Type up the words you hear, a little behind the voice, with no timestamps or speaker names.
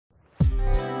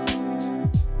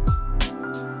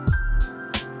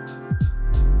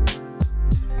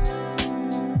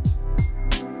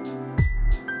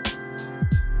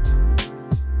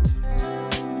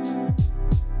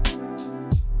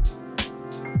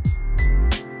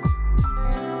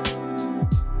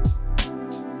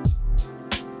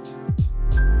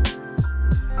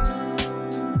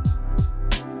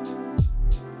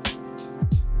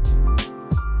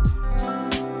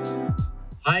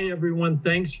Hi, everyone.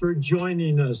 Thanks for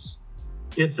joining us.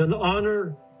 It's an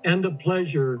honor and a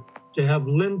pleasure to have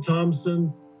Lynne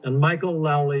Thompson and Michael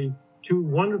Lally, two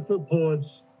wonderful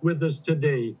poets, with us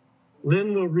today.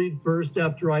 Lynne will read first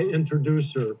after I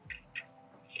introduce her.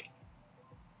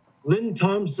 Lynne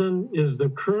Thompson is the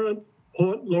current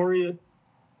Poet Laureate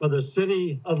for the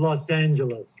city of Los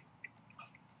Angeles.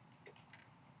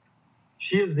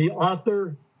 She is the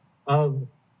author of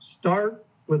Start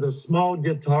with a Small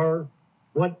Guitar,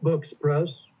 What Books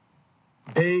Press,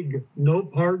 Beg No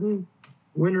Pardon,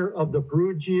 winner of the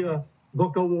Perugia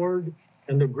Book Award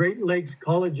and the Great Lakes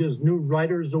College's New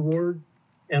Writers Award,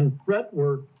 and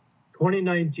Fretwork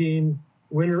 2019,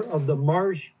 winner of the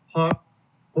Marsh Hawk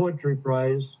Poetry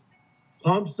Prize.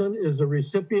 Thompson is a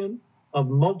recipient of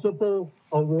multiple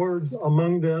awards,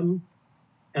 among them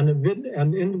an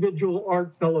individual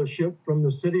art fellowship from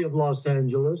the city of Los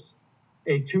Angeles,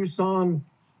 a Tucson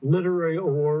Literary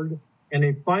Award, and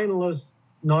a finalist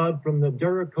nod from the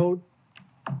Dericote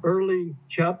Early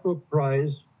Chapbook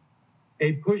Prize,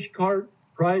 a Pushcart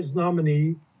Prize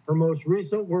nominee. Her most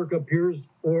recent work appears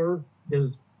or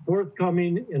is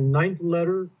forthcoming in Ninth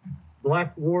Letter,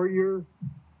 Black Warrior,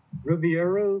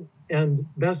 Riviero, and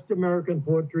Best American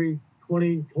Poetry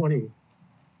 2020.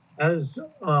 As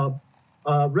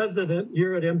a resident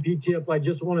here at MPTF, I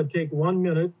just want to take 1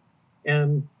 minute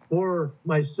and for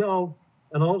myself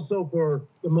and also for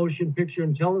the Motion Picture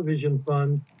and Television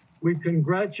Fund, we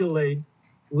congratulate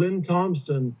Lynne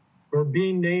Thompson for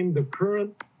being named the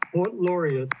current Poet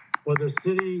Laureate for the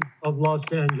city of Los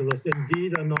Angeles.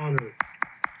 Indeed, an honor.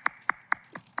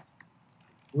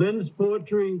 Lynne's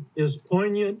poetry is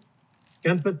poignant,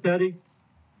 empathetic,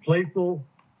 playful,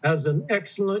 has an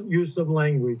excellent use of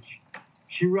language.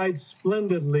 She writes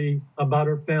splendidly about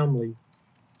her family.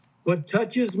 What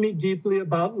touches me deeply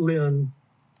about Lynne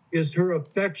is her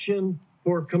affection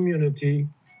for community,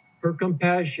 her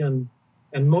compassion,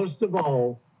 and most of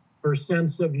all, her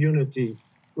sense of unity,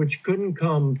 which couldn't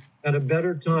come at a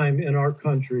better time in our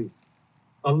country.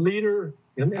 A leader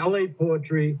in LA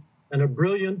poetry and a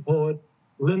brilliant poet,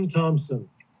 Lynne Thompson.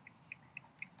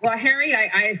 Well, Harry,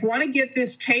 I want to get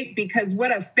this tape because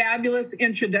what a fabulous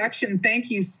introduction.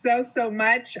 Thank you so, so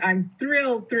much. I'm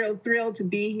thrilled to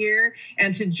be here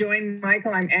and to join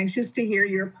Michael. I'm anxious to hear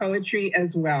your poetry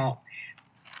as well.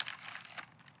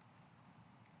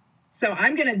 So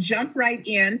I'm going to jump right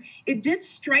in. It did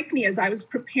strike me as I was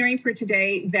preparing for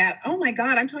today that, oh my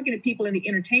God, I'm talking to people in the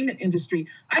entertainment industry.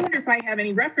 I wonder if I have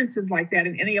any references like that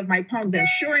in any of my poems. And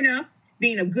sure enough,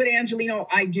 being a good Angelino,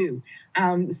 I do.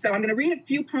 So I'm going to read a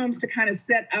few poems to kind of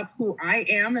set up who I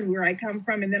am and where I come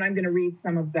from, and then I'm going to read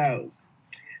some of those.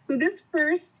 So this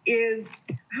first is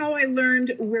how I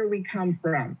learned where we come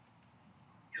from.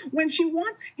 When she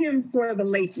wants him for the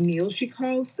late meal, she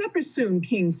calls supper soon,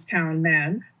 Kingstown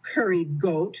man, curried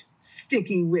goat,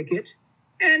 sticky wicket,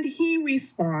 and he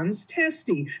responds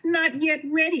testy, not yet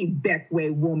ready,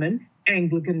 Beckway woman,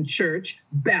 Anglican church,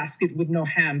 basket with no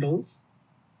handles.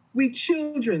 We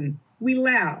children, we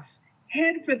laugh,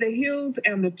 head for the hills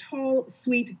and the tall,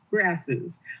 sweet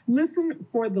grasses. Listen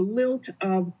for the lilt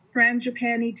of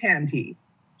frangipani tanty.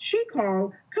 She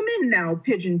call, come in now,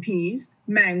 pigeon peas,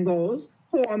 mangoes,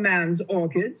 poor man's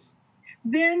orchids.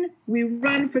 Then we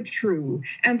run for true,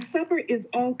 and supper is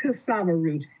all cassava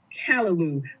root,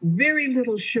 callaloo, very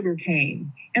little sugar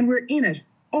cane, and we're in it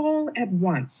all at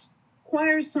once.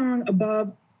 Choir song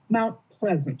above Mount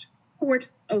Pleasant, Port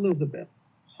Elizabeth.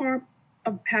 Harp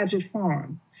of Paget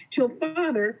Farm, till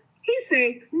father, he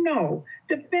say no,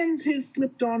 defends his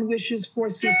slipped-on wishes for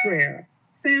souffrere,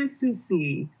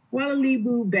 Sans-Souci,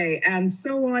 Wallaliboo Bay, and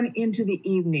so on into the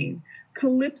evening,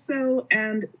 calypso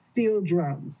and steel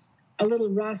drums, a little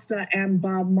Rasta and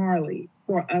Bob Marley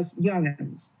for us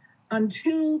young'uns,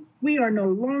 until we are no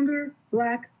longer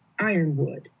black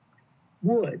ironwood,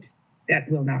 wood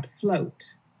that will not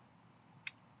float.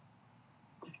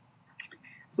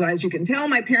 So as you can tell,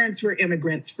 my parents were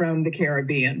immigrants from the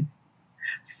Caribbean.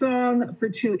 Song for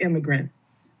two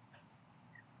immigrants.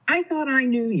 I thought I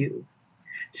knew you.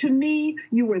 To me,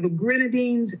 you were the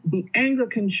Grenadines, the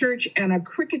Anglican church, and a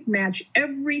cricket match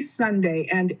every Sunday.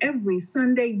 And every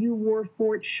Sunday you wore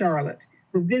Fort Charlotte,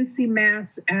 the Vincy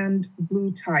Mass, and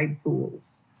Blue Tide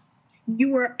pools. You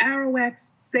were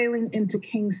Arawaks sailing into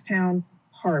Kingstown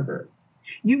Harbor.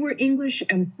 You were English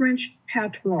and French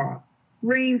patois,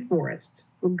 rainforests,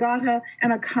 regatta,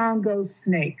 and a Congo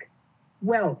snake,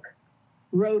 whelk,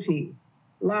 roti,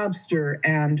 lobster,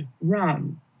 and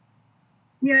rum.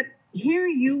 Yet here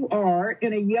you are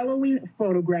in a yellowing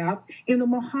photograph in the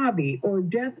Mojave or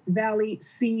Death Valley,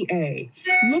 CA,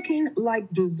 looking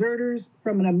like deserters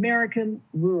from an American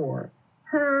war.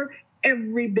 Her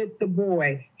every bit the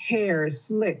boy, hair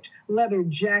slicked, leather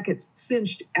jackets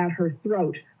cinched at her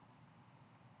throat,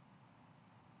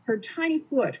 her tiny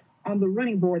foot on the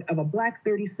running board of a black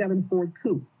 37 Ford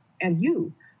coupe, and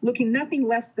you, looking nothing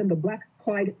less than the black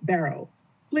Clyde Barrow,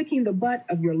 flicking the butt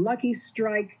of your Lucky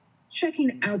Strike,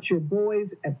 checking out your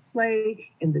boys at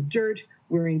play in the dirt,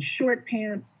 wearing short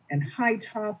pants and high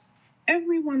tops,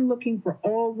 everyone looking for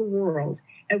all the world,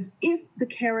 as if the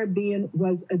Caribbean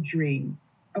was a dream,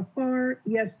 a far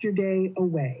yesterday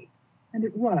away. And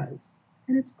it was,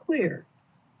 and it's clear.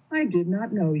 I did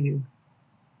not know you.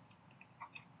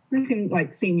 Nothing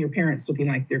like seeing your parents looking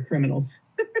like they're criminals.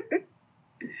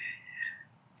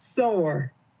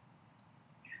 Sore.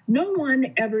 No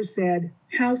one ever said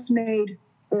housemaid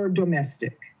or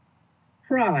domestic.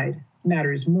 Pride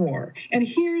matters more. And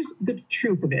here's the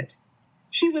truth of it.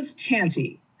 She was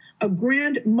Tanty, a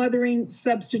grandmothering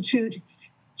substitute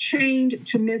chained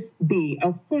to Miss B,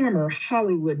 a former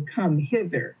Hollywood come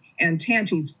hither, and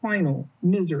Tanty's final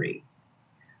misery.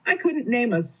 I couldn't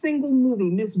name a single movie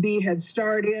Miss B had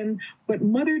starred in, but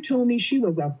Mother told me she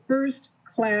was a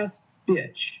first-class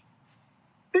bitch.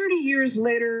 30 years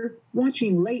later,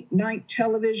 watching late-night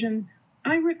television,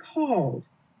 I recalled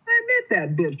I met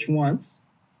that bitch once.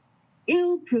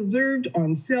 Ill-preserved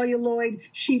on celluloid,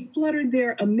 she fluttered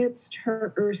there amidst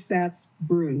her ersatz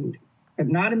brood, but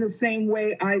not in the same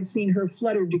way I'd seen her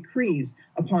flutter decrees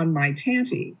upon my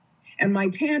Tanty. And my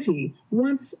Tanty,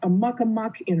 once a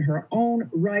muck-a-muck in her own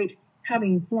right,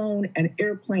 having flown an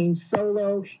airplane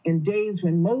solo in days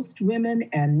when most women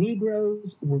and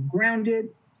Negroes were grounded,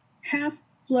 half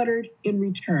fluttered in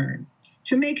return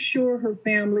to make sure her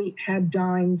family had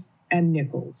dimes and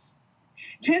nickels.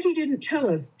 Tanty didn't tell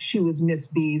us she was Miss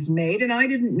B's maid, and I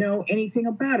didn't know anything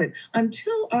about it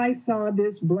until I saw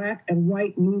this black and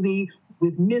white movie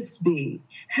with Miss B,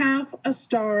 half a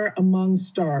star among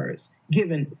stars,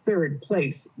 given third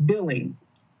place billing,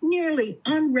 nearly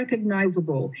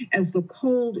unrecognizable as the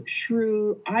cold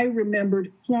shrew I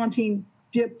remembered flaunting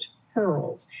dipped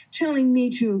pearls, telling me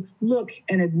to look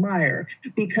and admire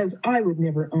because I would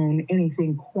never own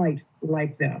anything quite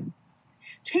like them.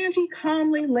 Tanty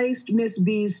calmly laced Miss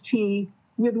B's tea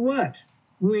with what?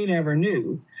 We never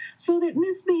knew, so that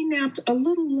Miss B napped a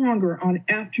little longer on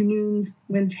afternoons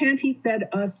when Tanty fed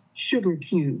us sugar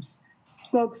cubes,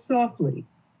 spoke softly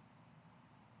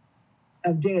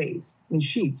of days when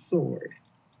she'd soared.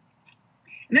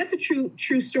 And that's a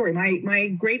true story. My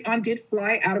great aunt did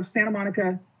fly out of Santa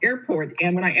Monica Airport,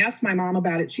 and when I asked my mom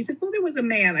about it, she said, well, there was a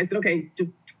man. I said, okay,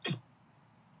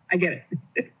 I get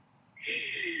it.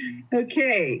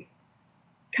 Okay,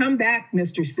 come back,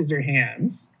 Mr.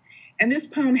 Scissorhands. And this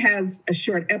poem has a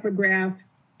short epigraph.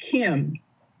 Kim,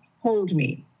 hold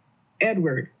me.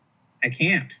 Edward, I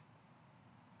can't.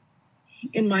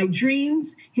 In my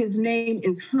dreams, his name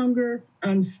is hunger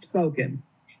unspoken.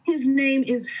 His name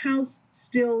is house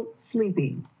still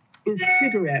sleeping, is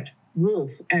cigarette,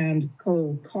 wolf, and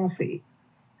cold coffee.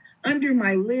 Under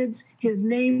my lids, his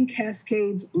name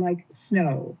cascades like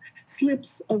snow,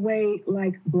 slips away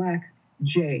like black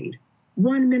jade.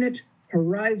 1 minute,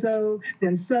 Horizo,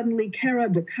 then suddenly Cara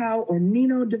de Cow or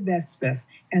Nino de Vespes,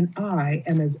 and I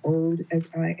am as old as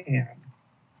I am.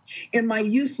 In my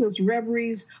useless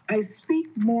reveries, I speak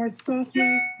more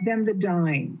softly than the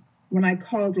dying when I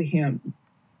call to him.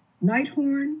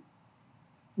 Nighthorn?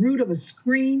 Root of a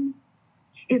scream?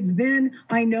 It's then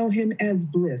I know him as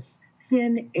bliss,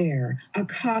 thin air, a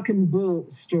cock and bull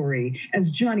story,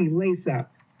 as Johnny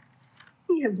Lace-Up.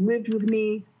 He has lived with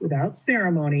me without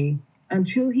ceremony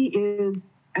until he is,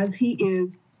 as he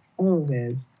is,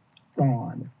 always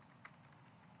gone.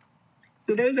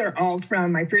 So those are all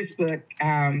from my first book,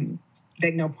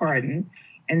 Beg No Pardon.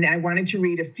 And I wanted to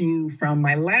read a few from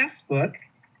my last book,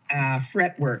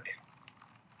 Fretwork.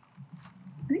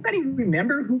 Anybody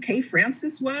remember who Kay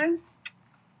Francis was?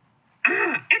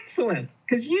 Ah, excellent.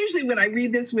 Because usually when I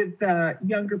read this with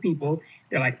younger people,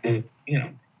 they're like,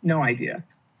 no idea.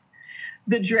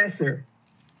 The Dresser.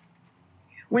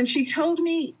 When she told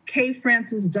me Kay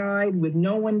Francis died with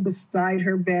no one beside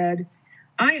her bed,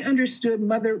 I understood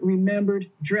Mother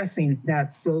remembered dressing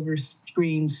that silver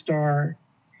screen star,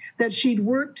 that she'd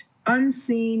worked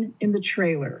unseen in the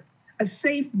trailer, a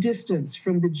safe distance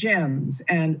from the gems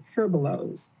and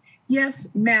furbelows. Yes,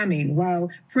 mamming, while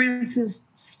Francis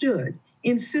stood,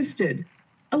 insisted,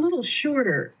 a little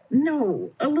shorter,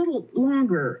 no, a little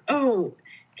longer. Oh,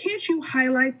 can't you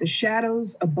highlight the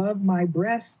shadows above my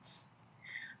breasts?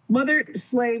 Mother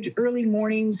slaved early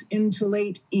mornings into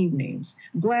late evenings,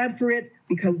 glad for it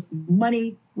because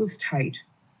money was tight,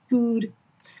 food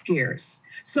scarce.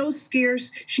 So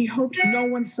scarce, she hoped no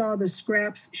one saw the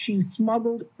scraps she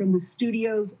smuggled from the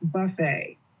studio's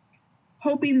buffet.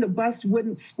 Hoping the bits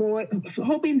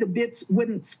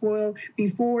wouldn't spoil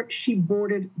before she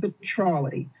boarded the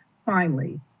trolley.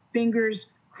 Finally, fingers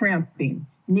cramping,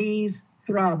 knees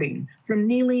throbbing from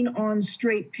kneeling on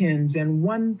straight pins and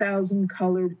 1,000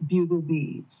 colored bugle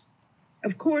beads.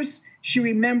 Of course, she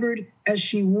remembered as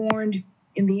she warned,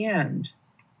 in the end,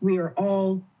 we are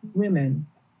all women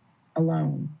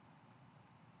alone.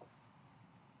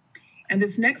 And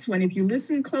this next one, if you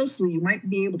listen closely, you might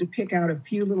be able to pick out a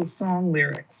few little song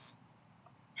lyrics.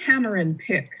 Hammer and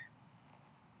pick.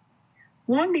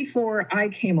 Long before I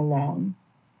came along,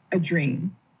 a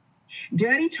dream.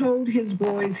 Daddy told his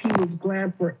boys he was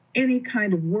glad for any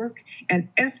kind of work, and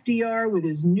FDR with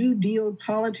his New Deal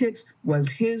politics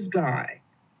was his guy,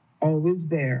 always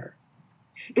there.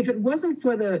 If it wasn't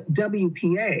for the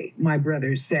WPA, my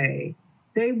brothers say,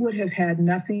 they would have had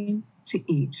nothing to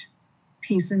eat.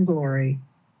 Peace and glory.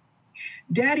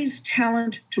 Daddy's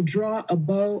talent to draw a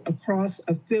bow across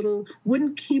a fiddle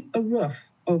wouldn't keep a roof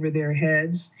over their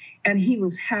heads, and he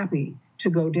was happy to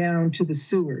go down to the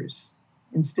sewers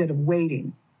instead of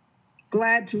waiting,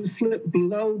 glad to slip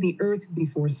below the earth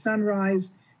before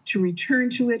sunrise, to return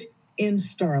to it in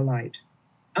starlight,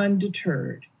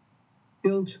 undeterred,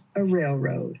 built a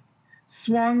railroad,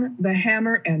 swung the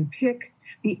hammer and pick,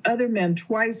 the other men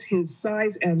twice his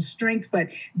size and strength, but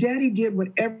Daddy did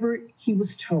whatever he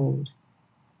was told.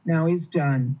 Now he's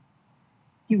done.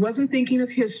 He wasn't thinking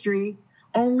of history,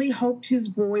 only hoped his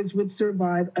boys would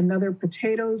survive another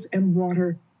potatoes and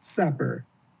water supper.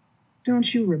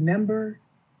 Don't you remember?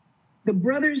 The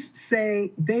brothers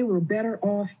say they were better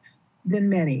off than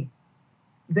many.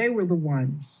 They were the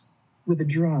ones with a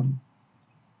drum.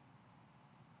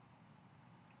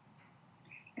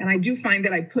 And I do find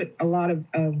that I put a lot of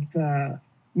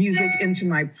music into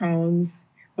my poems,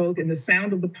 both in the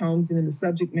sound of the poems and in the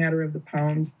subject matter of the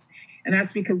poems. And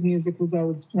that's because music was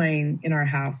always playing in our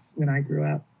house when I grew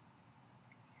up.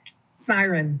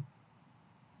 Siren.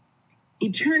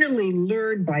 Eternally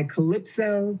lured by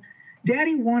Calypso,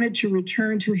 Daddy wanted to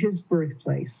return to his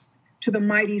birthplace, to the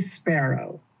mighty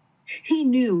sparrow. He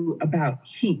knew about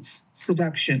heat's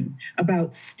seduction,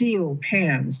 about steel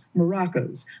pans,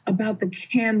 maracas, about the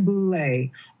can boule,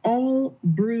 all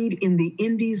brewed in the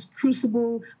Indies'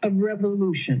 crucible of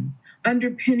revolution,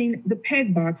 underpinning the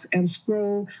peg box and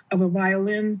scroll of a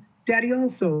violin Daddy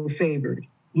also favored.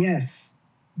 Yes,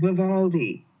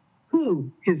 Vivaldi,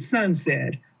 who, his son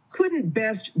said, couldn't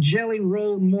best Jelly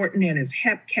Roll Morton and his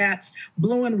hep cats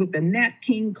blowing with the Nat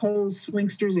King Cole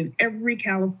swingsters in every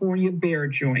California bear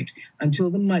joint until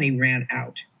the money ran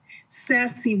out.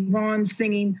 Sassy Vaughn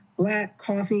singing Black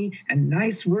Coffee and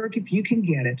Nice Work if you can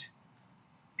get it.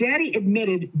 Daddy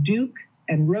admitted Duke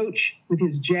and Roach with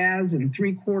his jazz and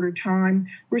three-quarter time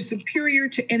were superior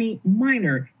to any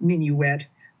minor minuet,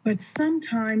 but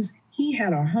sometimes he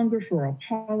had a hunger for a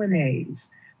Polonaise,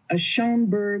 a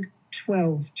Schoenberg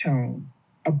 12-tone,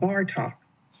 a Bartok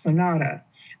sonata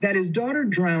that his daughter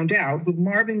drowned out with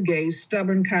Marvin Gaye's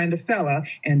Stubborn Kind of Fella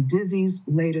and Dizzy's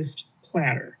latest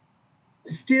Platter.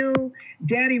 Still,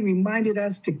 Daddy reminded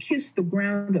us to kiss the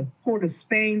ground of Port of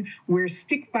Spain, where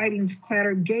stick fighting's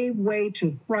clatter gave way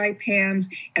to fry pans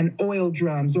and oil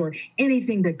drums, or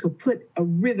anything that could put a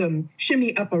rhythm,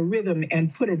 shimmy up a rhythm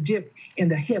and put a dip in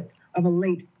the hip of a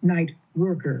late night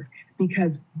worker,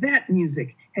 because that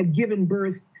music had given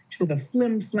birth to the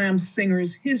flim-flam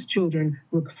singers his children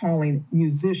were calling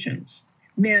musicians.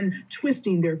 Men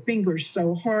twisting their fingers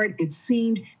so hard it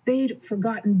seemed they'd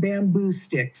forgotten bamboo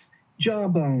sticks,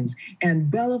 jawbones,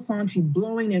 and Belafonte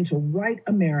blowing into white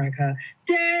America.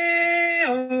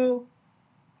 Day-o!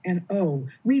 And oh,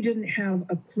 we didn't have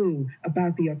a clue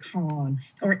about the Akan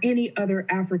or any other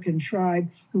African tribe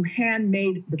who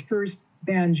handmade the first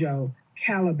banjo,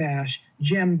 calabash,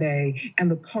 djembe, and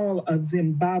the call of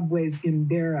Zimbabwe's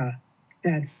Imbera,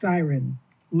 that siren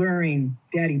luring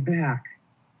Daddy back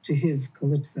to his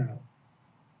calypso.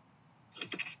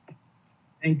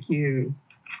 Thank you.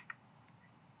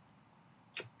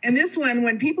 And this one,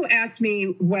 when people ask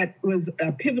me what was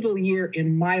a pivotal year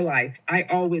in my life, I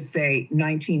always say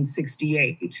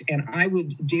 1968. And I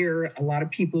would dare a lot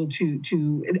of people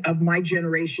of my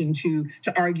generation to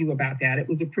argue about that. It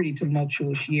was a pretty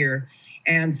tumultuous year.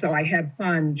 And so I had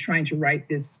fun trying to write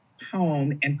this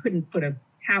poem and couldn't put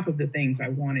half of the things I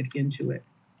wanted into it.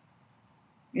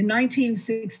 In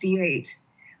 1968,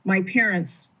 my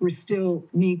parents were still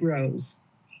Negroes.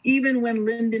 Even when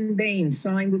Lyndon Baines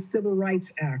signed the Civil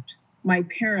Rights Act, my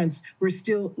parents were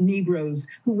still Negroes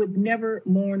who would never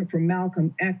mourn for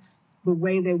Malcolm X the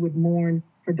way they would mourn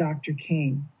for for Dr.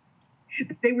 King.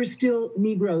 They were still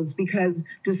Negroes because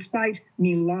despite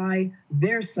My Lai,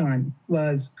 their son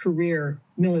was career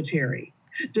military.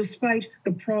 Despite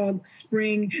the Prague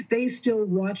Spring, they still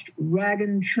watched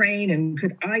Wagon Train and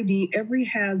could ID every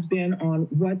has-been on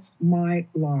What's My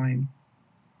Line.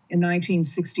 In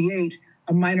 1968,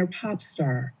 a minor pop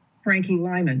star, Frankie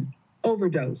Lyman,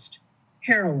 overdosed,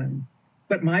 heroin.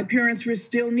 But my parents were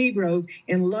still Negroes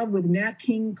in love with Nat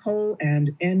King Cole and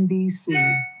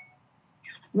NBC.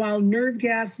 While nerve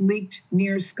gas leaked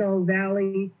near Skull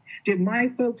Valley, did my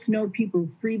folks know people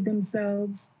freed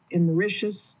themselves in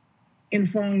Mauritius? In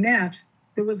Phong Nhat,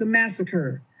 there was a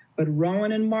massacre, but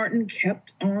Rowan and Martin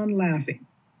kept on laughing.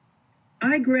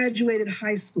 I graduated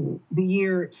high school the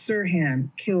year Sirhan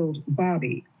killed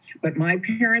Bobby, but my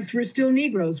parents were still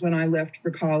Negroes when I left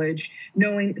for college,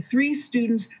 knowing 3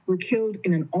 students were killed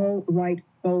in an all-white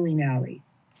bowling alley,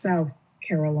 South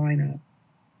Carolina.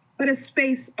 But A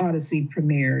Space Odyssey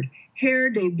premiered,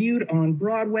 Hair debuted on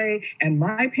Broadway, and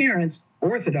my parents,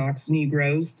 Orthodox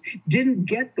Negroes, didn't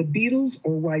get the Beatles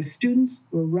or why students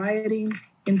were rioting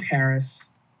in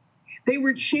Paris. They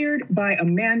were cheered by a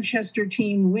Manchester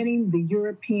team winning the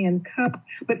European Cup,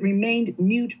 but remained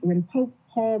mute when Pope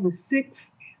Paul VI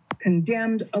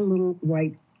condemned a little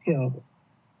white pill.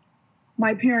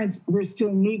 My parents were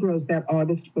still Negroes that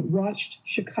August, but watched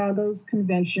Chicago's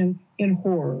convention in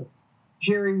horror.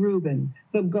 Jerry Rubin,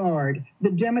 The Guard, the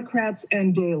Democrats,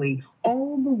 and Daley,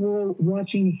 all the world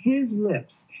watching his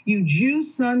lips. You Jew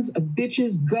sons of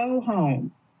bitches, go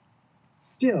home.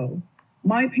 Still,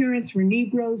 my parents were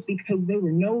Negroes because they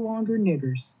were no longer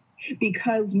niggers,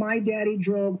 because my daddy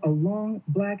drove a long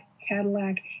black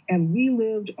Cadillac and we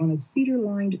lived on a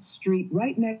cedar-lined street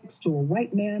right next to a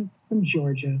white man from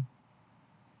Georgia.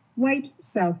 White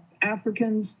South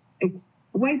Africans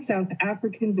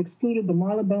excluded the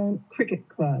Marylebone Cricket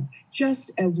Club,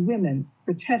 just as women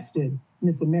protested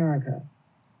Miss America.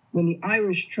 When the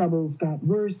Irish troubles got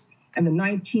worse and the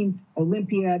 19th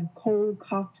Olympiad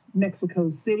cold-cocked Mexico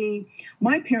City,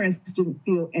 my parents didn't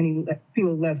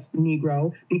feel less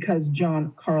Negro because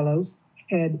John Carlos,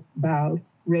 head bowed,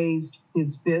 raised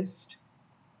his fist.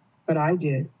 But I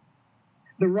did.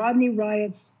 The Rodney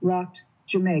riots rocked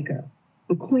Jamaica.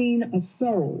 The Queen of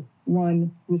Soul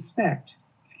won respect.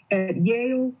 At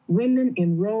Yale, women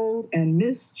enrolled and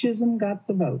Miss Chisholm got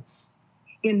the votes.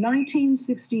 In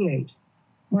 1968,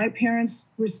 my parents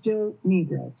were still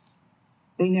Negroes.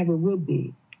 They never would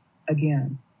be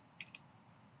again.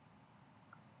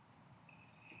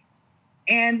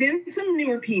 And then some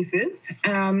newer pieces.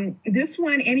 This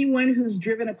one, anyone who's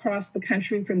driven across the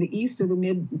country from the east of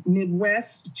the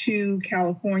Midwest to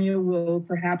California will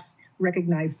perhaps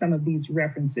recognize some of these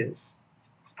references.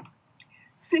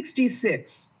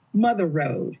 66, Mother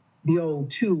Road, the old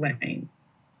 2-lane.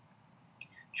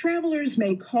 Travelers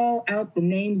may call out the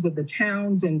names of the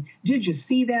towns and did you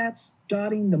see that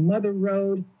dotting the Mother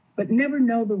Road, but never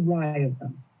know the why of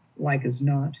them, like as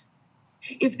not.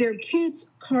 If their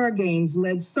kids' car games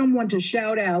led someone to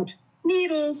shout out,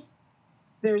 Needles,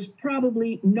 there's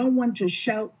probably no one to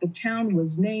shout the town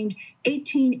was named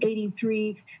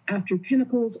 1883 after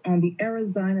pinnacles on the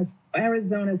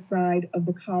Arizona side of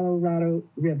the Colorado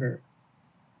River.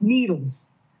 Needles,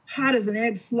 hot as an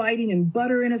egg sliding in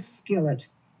butter in a skillet,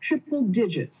 triple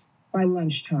digits by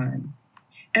lunchtime.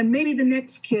 And maybe the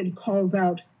next kid calls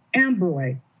out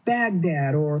Amboy,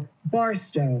 Baghdad, or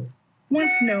Barstow,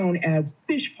 once known as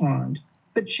Fish Pond,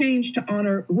 but changed to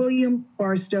honor William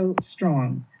Barstow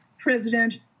Strong,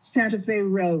 President, Santa Fe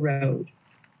Railroad,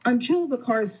 until the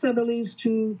car southerlies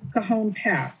to Cajon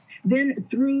Pass, then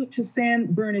through to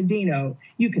San Bernardino.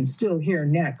 You can still hear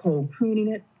Nat Cole crooning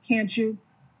it, can't you?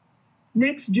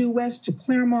 Next, due west to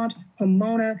Claremont,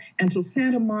 Pomona, and to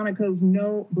Santa Monica's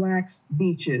No Blacks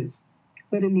beaches.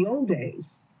 But in the old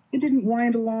days, it didn't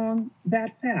wind along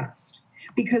that fast,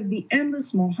 because the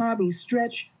endless Mojave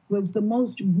stretch was the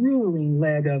most grueling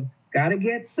leg of gotta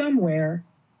get somewhere.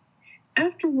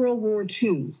 After World War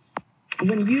II,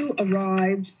 when you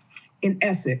arrived in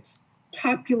Essex,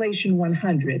 population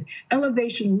 100,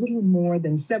 elevation little more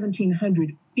than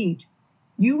 1,700 feet,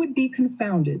 you would be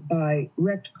confounded by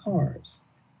wrecked cars,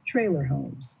 trailer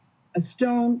homes, a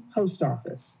stone post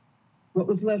office, what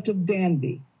was left of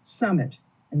Danby, Summit,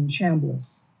 and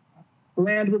Chambliss. The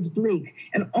land was bleak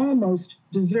and almost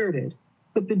deserted,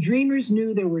 but the dreamers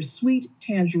knew there were sweet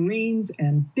tangerines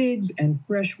and figs and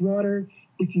fresh water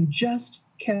if you just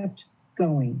kept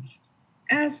going.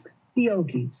 Ask the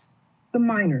Okies, the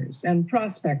miners and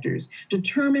prospectors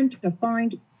determined to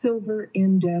find silver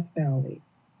in Death Valley.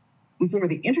 Before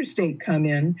the interstate come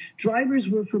in, drivers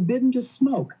were forbidden to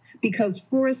smoke because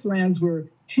forest lands were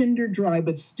tinder dry,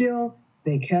 but still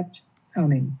they kept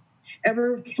coming.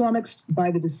 Ever flummoxed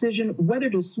by the decision whether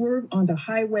to swerve onto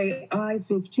Highway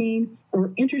I-15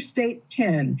 or Interstate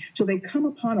 10 till they come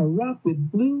upon a rock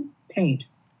with blue paint,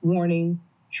 warning,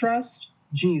 trust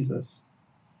Jesus.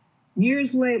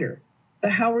 Years later,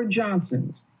 the Howard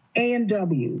Johnsons,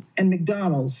 A&Ws, and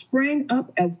McDonald's sprang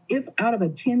up as if out of a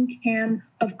tin can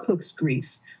of cook's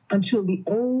grease until the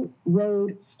old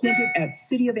road squinted at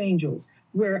City of Angels,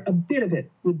 where a bit of it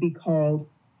would be called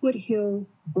Foothill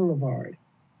Boulevard,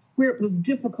 where it was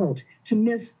difficult to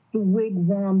miss the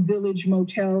Wigwam Village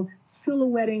Motel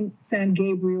silhouetting San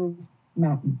Gabriel's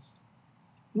mountains.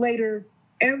 Later,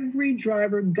 every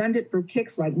driver gunned it for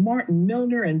kicks like Martin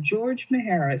Milner and George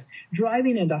Maharis,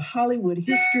 driving into Hollywood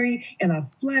history in a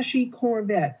flashy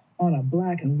Corvette on a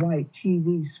black and white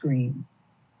TV screen.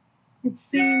 It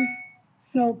seems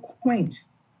so quaint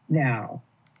now.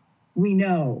 We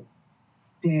know.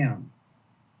 Damn,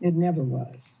 it never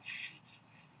was.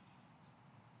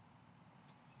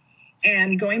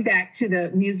 And going back to the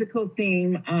musical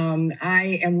theme,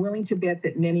 I am willing to bet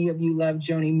that many of you love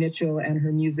Joni Mitchell and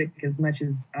her music as much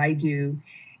as I do.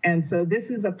 And so this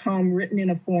is a poem written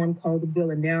in a form called a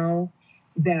villanelle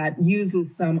that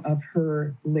uses some of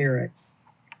her lyrics.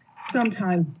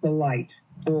 Sometimes the Light,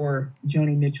 or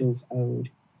Joni Mitchell's Ode.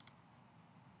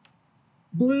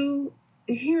 Blue,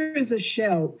 here is a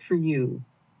shell for you,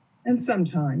 and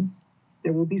sometimes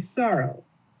there will be sorrow,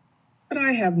 but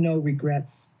I have no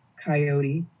regrets.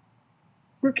 Coyote.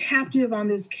 We're captive on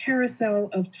this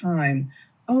carousel of time.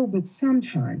 Oh, but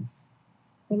sometimes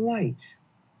the light.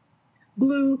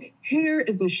 Blue, here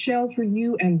is a shell for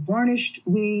you and varnished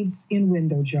weeds in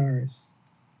window jars.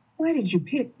 Why did you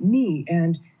pick me?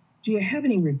 And do you have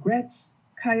any regrets,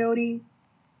 Coyote?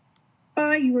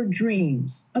 Buy your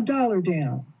dreams, $1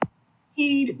 down.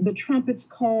 Heed the trumpet's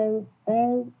call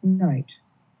all night.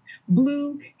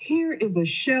 Blue, here is a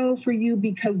shell for you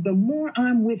because the more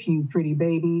I'm with you, pretty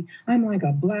baby, I'm like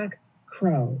a black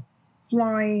crow,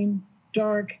 flying,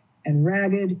 dark and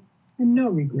ragged, and no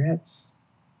regrets.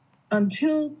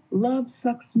 Until love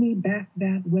sucks me back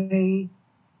that way,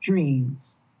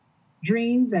 dreams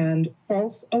and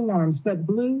false alarms. But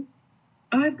Blue,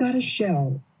 I've got a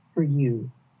shell for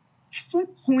you.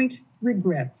 What point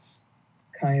regrets,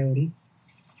 Coyote?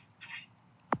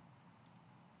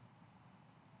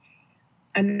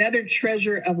 Another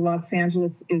treasure of Los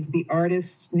Angeles is the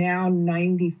artist, now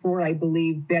 94, I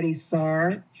believe, Betty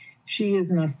Saar. She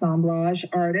is an assemblage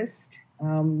artist.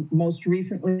 Most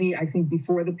recently, I think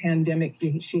before the pandemic,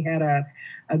 she had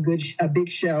a big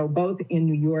show both in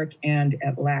New York and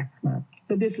at LACMA.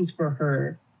 So this is for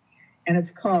her, and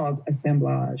it's called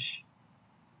Assemblage.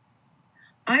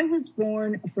 I was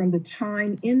born from the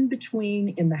time in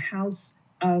between in the house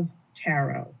of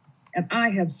tarot, and I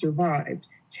have survived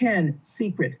 10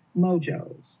 secret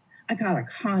mojos. I got a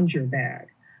conjure bag,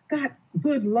 got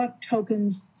good luck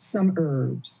tokens, some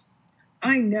herbs.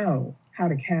 I know how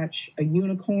to catch a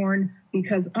unicorn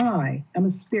because I am a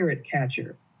spirit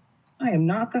catcher. I am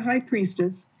not the high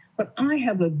priestess, but I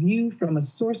have a view from a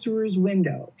sorcerer's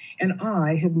window, and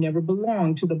I have never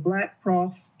belonged to the black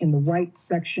cross in the white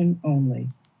section only.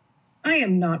 I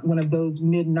am not one of those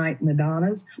midnight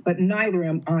Madonnas, but neither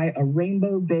am I a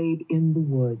rainbow babe in the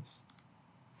woods.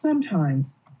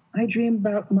 Sometimes I dream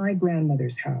about my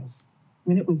grandmother's house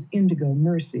when it was indigo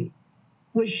mercy.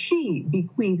 Was she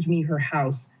bequeathed me her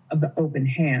house of the open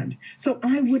hand, so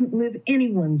I wouldn't live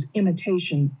anyone's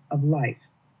imitation of life,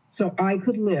 so I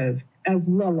could live as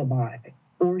Lullaby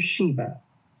or Sheba,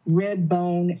 Red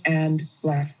Bone and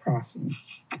Black Crossing.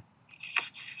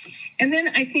 And then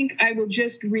I think I will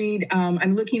just read,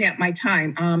 I'm looking at my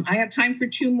time. I have time for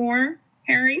 2 more,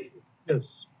 Harry?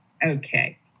 Yes.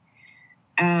 Okay.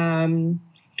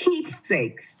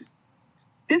 Keepsakes.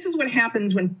 This is what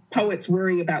happens when poets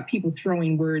worry about people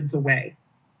throwing words away.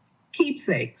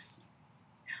 Keepsakes.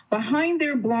 Behind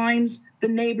their blinds, the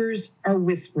neighbors are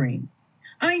whispering.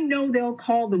 I know they'll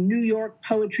call the New York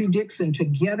Poetry Dixon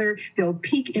together. They'll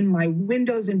peek in my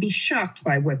windows and be shocked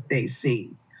by what they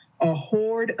see. A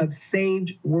horde of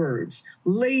saved words,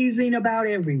 lazing about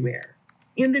everywhere.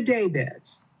 In the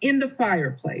daybeds, in the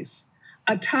fireplace,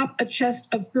 atop a chest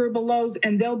of furbelows,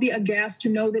 and they'll be aghast to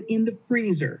know that in the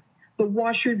freezer, the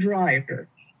washer dryer,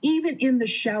 even in the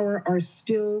shower are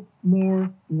still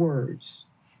more words.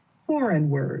 Foreign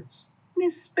words,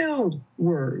 misspelled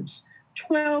words,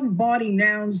 12 body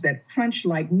nouns that crunch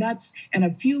like nuts, and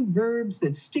a few verbs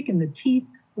that stick in the teeth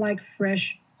like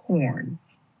fresh corn.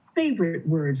 Favorite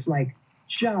words like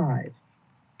jive,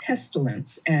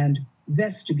 pestilence, and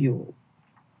vestibule.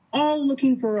 all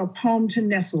looking for a poem to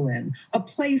nestle in, a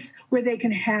place where they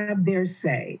can have their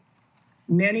say.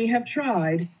 Many have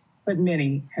tried, but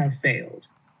many have failed.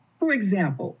 For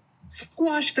example,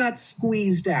 squash got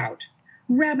squeezed out.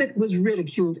 Rabbit was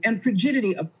ridiculed, and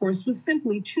frigidity, of course, was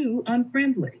simply too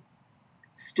unfriendly.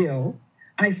 Still,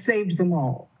 I saved them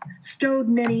all, stowed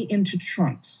many into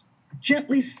trunks,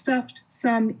 gently stuffed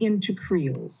some into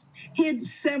creels, hid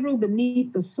several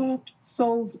beneath the soft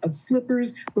soles of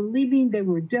slippers, believing they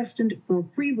were destined for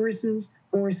free verses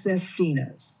or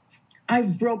sestinas.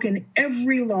 I've broken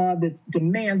every law that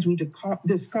demands we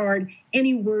discard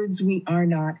any words we are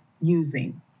not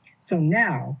using. So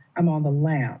now I'm on the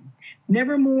lam,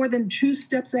 never more than 2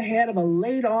 steps ahead of a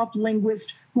laid-off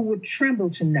linguist who would tremble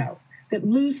to know that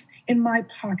loose in my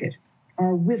pocket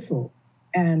are whistle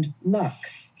and luck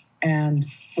and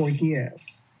forgive.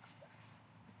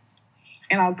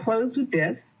 And I'll close with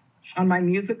this on my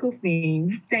musical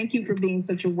theme. Thank you for being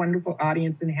such a wonderful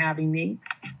audience and having me.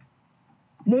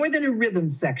 More than a rhythm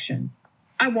section,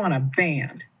 I want a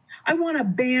band. I want a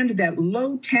band that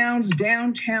low towns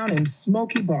downtown in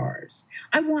smoky bars.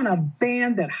 I want a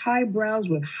band that highbrows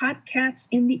with hot cats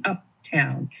in the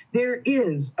uptown. There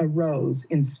is a rose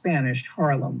in Spanish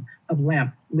Harlem of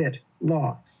lamp-lit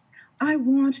lofts. I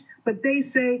want, but they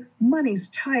say money's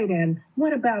tight and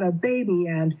what about a baby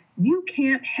and you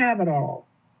can't have it all.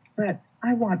 But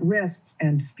I want rests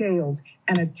and scales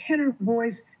and a tenor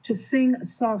voice to sing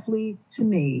softly to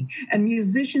me, and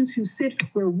musicians who sit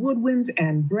where woodwinds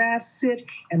and brass sit,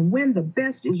 and when the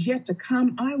best is yet to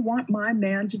come, I want my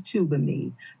man to tuba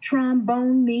me,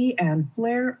 trombone me, and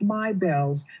flare my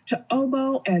bells, to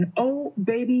oboe and oh,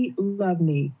 baby, love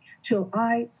me, till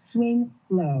I swing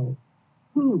low.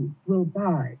 Who will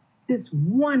buy this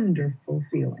wonderful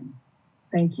feeling?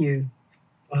 Thank you.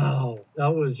 Wow,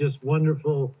 that was just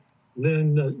wonderful.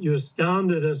 Lynn, you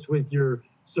astounded us with your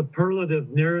superlative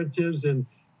narratives and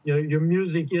your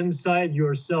music inside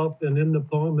yourself and in the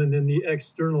poem and in the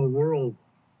external world.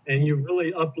 And you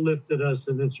really uplifted us,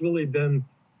 and it's really been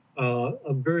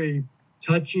a very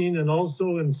touching and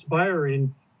also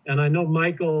inspiring. And I know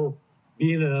Michael,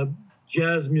 being a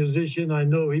jazz musician, I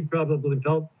know he probably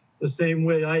felt the same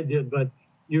way I did, but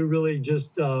you really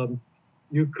just,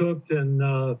 you cooked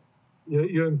and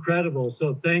you're incredible.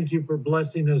 So thank you for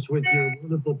blessing us with your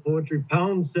wonderful poetry.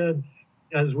 Pound said,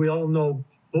 as we all know,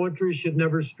 poetry should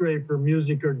never stray from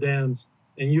music or dance.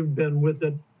 And you've been with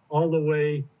it all the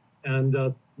way. And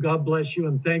God bless you.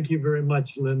 And thank you very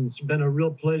much, Lynn. It's been a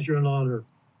real pleasure and honor.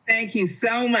 Thank you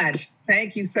so much.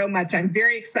 Thank you so much. I'm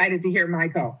very excited to hear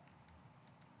Michael.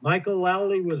 Michael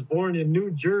Lally was born in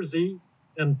New Jersey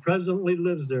and presently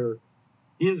lives there.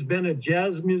 He has been a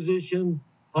jazz musician,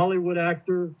 Hollywood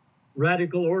actor,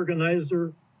 radical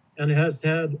organizer, and has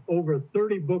had over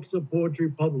 30 books of poetry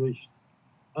published.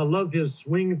 I love his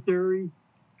Swing Theory,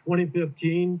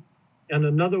 2015, and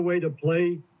Another Way to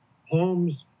Play,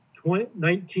 Poems,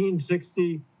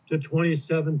 1960 to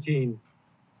 2017.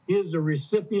 He is a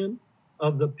recipient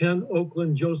of the Penn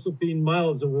Oakland Josephine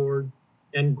Miles Award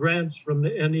and grants from the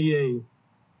NEA.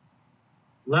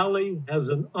 Lally has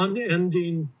an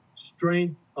unending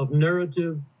strength of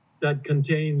narrative that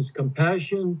contains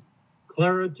compassion,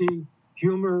 clarity,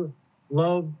 humor,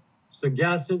 love,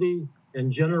 sagacity,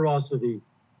 and generosity.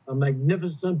 A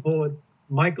magnificent poet,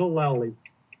 Michael Lally.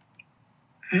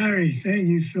 Harry, thank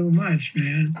you so much,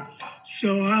 man.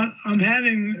 So I'm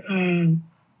having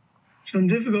some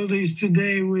difficulties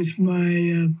today with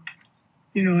my,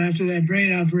 after that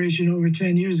brain operation over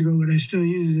 10 years ago, but I still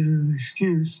use it as an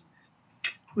excuse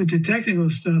with the technical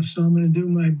stuff, so I'm going to do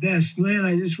my best. Lynn,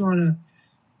 I just want to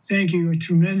thank you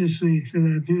tremendously for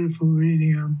that beautiful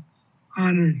reading. I'm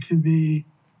honored to be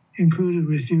included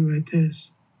with you at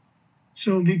this.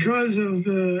 So because of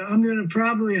I'm going to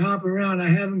probably hop around. I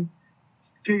haven't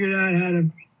figured out how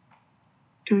to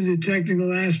do the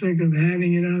technical aspect of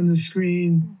having it on the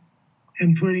screen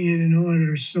and putting it in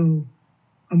order. So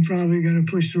I'm probably going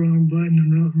to push the wrong button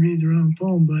and read the wrong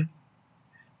poem. But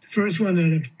the first one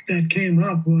that came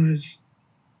up was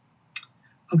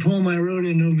a poem I wrote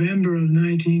in November of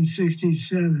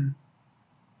 1967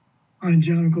 on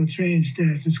John Coltrane's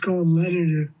death. It's called Letter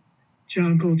to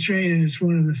John Coltrane, and it's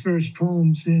one of the first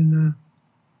poems in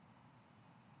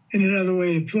Another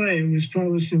Way to Play. It was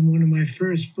published in one of my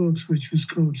first books, which was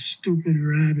called Stupid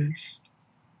Rabbits.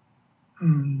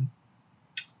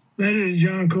 Letter to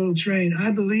John Coltrane.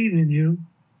 I believe in you.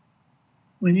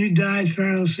 When you died,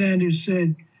 Pharoah Sanders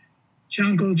said,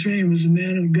 John Coltrane was a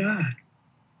man of God.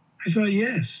 I thought,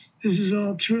 yes, this is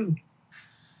all true.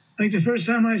 Like the first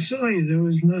time I saw you, there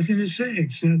was nothing to say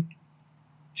except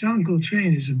John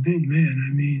Coltrane is a big man.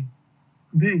 I mean,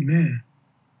 a big man.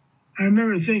 I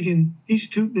remember thinking, he's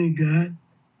too big, God.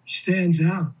 He stands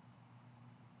out.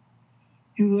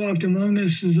 You walked among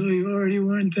us as though you already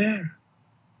weren't there.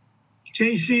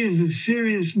 JC is a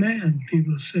serious man,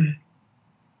 people said.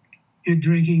 Your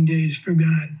drinking days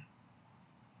forgotten.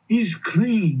 He's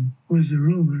clean, was the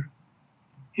rumor.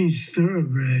 He's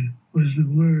thoroughbred, was the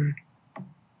word.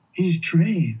 He's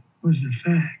trained, was the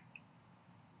fact.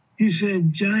 You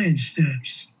said giant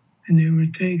steps, and they were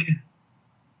taken.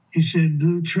 You said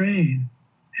blue train,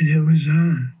 and it was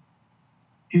on.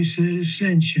 You said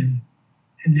ascension,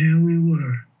 and there we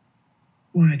were,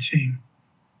 watching.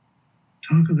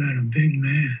 Talk about a big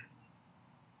man.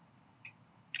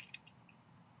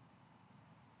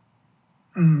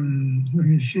 Let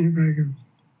me see if I can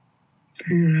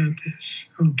figure out this.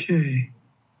 Okay.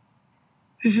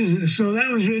 So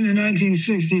that was written in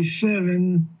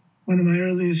 1967, one of my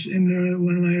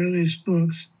earliest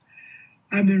books.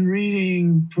 I've been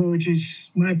reading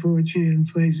my poetry in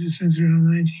places since around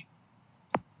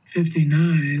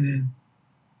 1959 and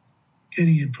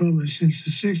getting it published since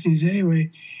the 60s.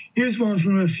 Anyway, here's one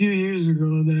from a few years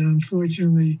ago that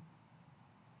unfortunately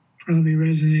probably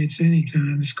resonates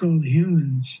anytime. It's called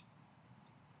Humans.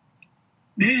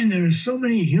 Man, there are so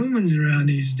many humans around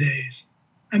these days.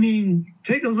 I mean,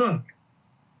 take a look.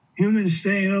 Humans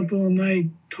staying up all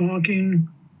night talking,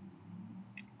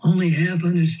 only half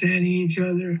understanding each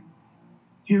other.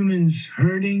 Humans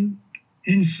hurting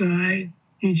inside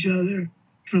each other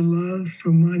for love, for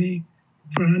money,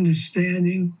 for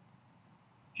understanding.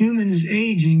 Humans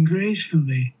aging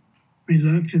gracefully,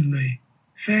 reluctantly,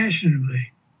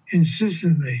 fashionably,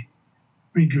 insistently,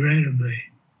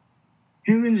 regrettably.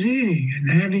 Humans eating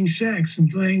and having sex and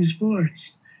playing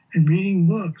sports and reading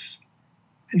books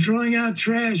and throwing out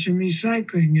trash and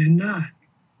recycling and not.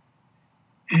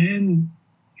 And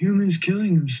humans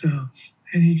killing themselves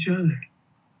and each other,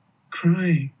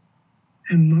 crying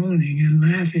and moaning and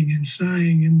laughing and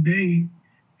sighing and begging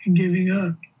and giving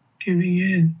up, giving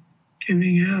in,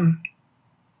 giving out.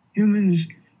 Humans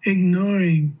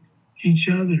ignoring each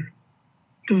other,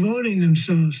 devoting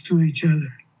themselves to each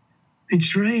other,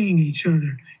 betraying each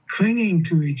other, clinging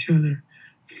to each other,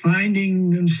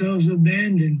 finding themselves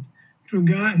abandoned,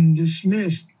 forgotten,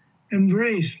 dismissed,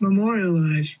 embraced,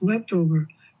 memorialized, wept over,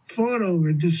 fought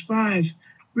over, despised,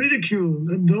 ridiculed,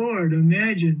 adored,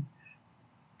 imagined,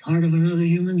 part of another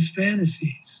human's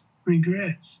fantasies,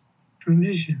 regrets,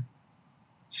 permission.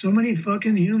 So many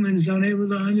fucking humans unable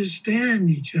to understand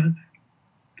each other,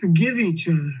 forgive each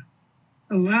other,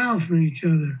 allow for each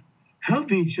other,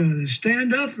 help each other,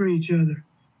 stand up for each other,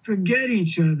 forget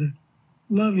each other,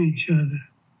 love each other.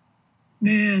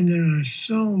 Man, there are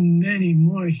so many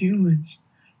more humans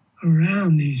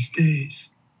around these days.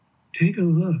 Take a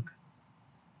look.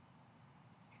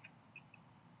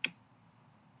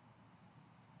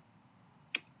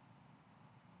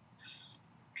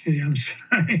 Okay, I'm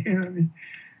sorry. Let me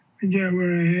figure out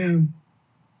where I am.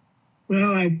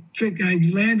 Well, I think I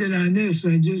landed on this.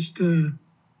 I just, when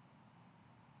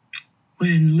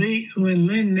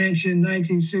Lynne mentioned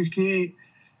 1968,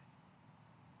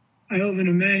 I opened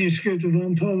a manuscript of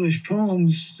unpublished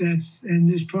poems and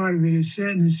this part of it is set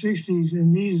in the 60s,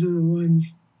 and these are the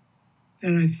ones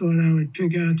that I thought I would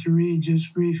pick out to read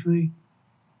just briefly.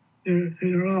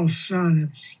 They're all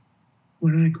sonnets,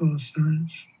 what I call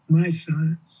sonnets, my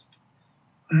sonnets,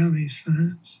 Lally's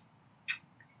sonnets.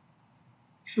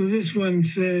 So this one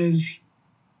says,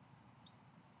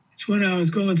 it's when I was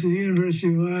going to the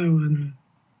University of Iowa on a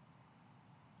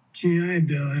GI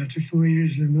Bill after 4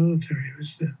 years in the military. It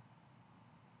was the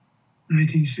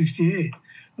 1968.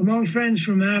 Among friends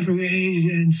from Africa, Asia,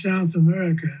 and South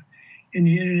America in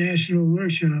the international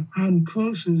workshop, I'm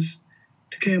closest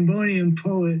to Cambodian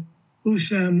poet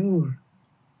Usam Moore.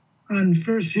 On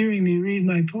first hearing me read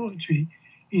my poetry,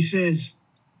 he says,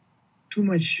 too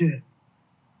much shit.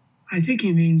 I think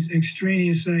he means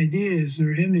extraneous ideas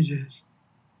or images,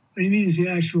 but he means the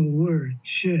actual word,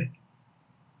 shit.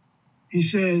 He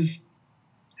says,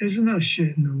 there's enough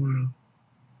shit in the world.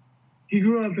 He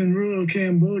grew up in rural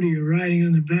Cambodia, riding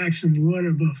on the backs of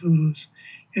water buffaloes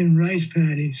in rice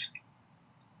paddies,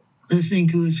 listening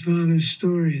to his father's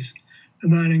stories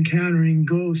about encountering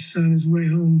ghosts on his way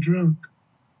home drunk.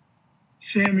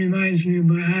 Sam reminds me of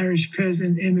my Irish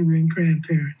peasant immigrant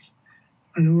grandparents.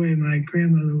 By the way, my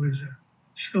grandmother was a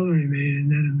scullery maid and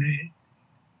then a maid.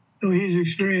 Though he's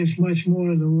experienced much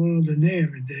more of the world than they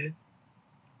ever did,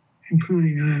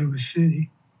 including Iowa City.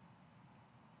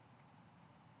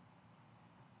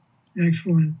 Next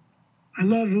one. I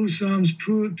love Usam's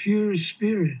pure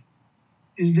spirit,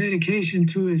 his dedication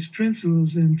to his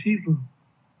principles and people,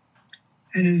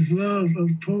 and his love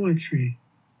of poetry.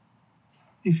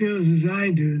 he feels as I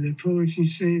do that poetry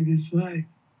saved his life.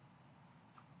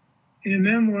 In a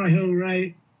memoir he'll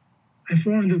write, I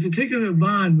formed a particular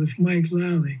bond with Mike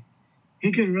Lally.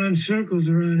 He could run circles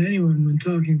around anyone when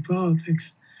talking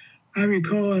politics. I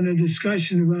recall in a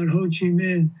discussion about Ho Chi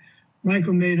Minh,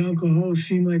 Michael made Uncle Ho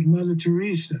seem like Mother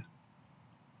Teresa.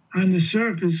 On the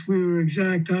surface, we were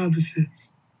exact opposites.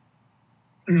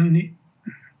 But on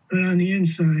the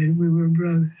inside, we were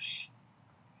brothers.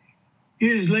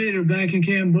 Years later, back in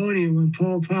Cambodia, when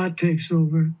Pol Pot takes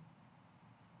over,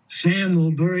 Sam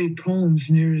will bury poems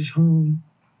near his home,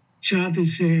 chop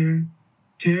his hair,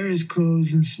 tear his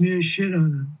clothes, and smear shit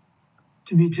on them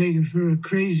to be taken for a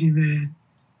crazy man,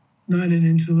 not an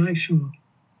intellectual.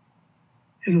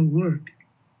 It'll work.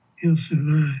 He'll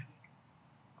survive.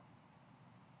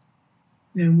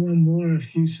 Then one more, a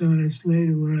few sonnets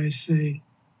later, where I say,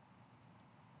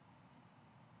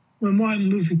 when Martin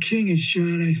Luther King is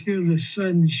shot, I feel the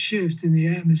sudden shift in the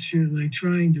atmosphere like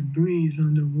trying to breathe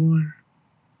underwater.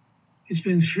 It's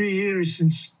been 3 years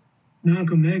since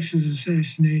Malcolm X's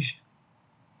assassination,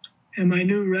 and my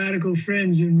new radical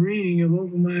friends in reading have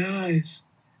opened my eyes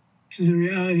to the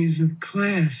realities of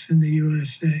class in the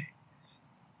USA.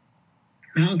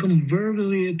 Malcolm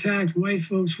verbally attacked white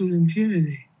folks with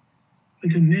impunity,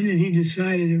 but the minute he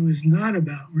decided it was not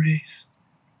about race,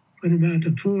 but about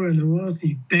the poor and the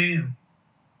wealthy, bam.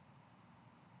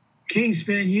 King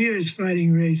spent years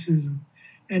fighting racism,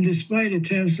 and despite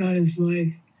attempts on his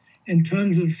life and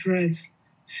tons of threats,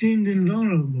 seemed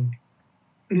invulnerable.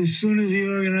 But as soon as he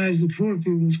organized the Poor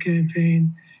People's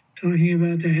Campaign, talking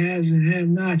about the haves and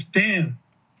have-nots, bam.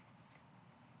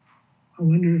 I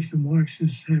wonder if the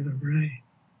Marxists have it right.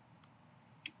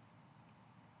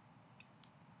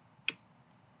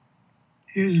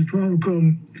 Here's a poem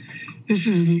called, this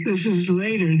is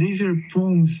later. These are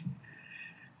poems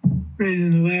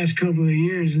written in the last couple of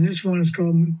years. And this one is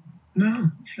called,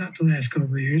 no, it's not the last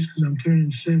couple of years because I'm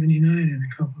turning 79 in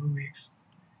a couple of weeks.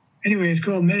 Anyway, it's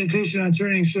called Meditation on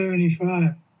Turning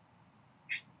 75.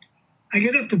 I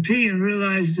get up to pee and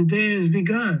realize the day has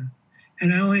begun.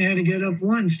 And I only had to get up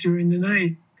once during the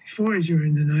night,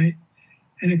 during the night,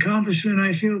 an accomplishment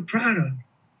I feel proud of.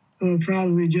 Though it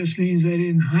probably just means I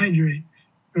didn't hydrate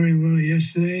very well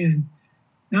yesterday, and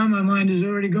now my mind is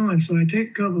already going. So I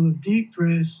take a couple of deep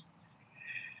breaths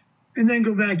and then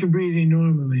go back to breathing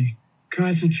normally,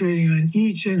 concentrating on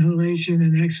each inhalation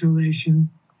and exhalation,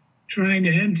 trying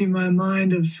to empty my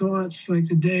mind of thoughts like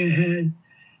the day ahead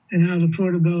and how the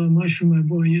portobello mushroom I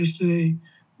bought yesterday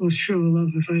will shrivel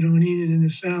up if I don't eat it in a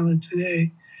salad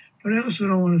today. But I also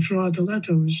don't want to throw out the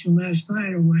leftovers from last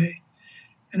night away.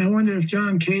 And I wonder if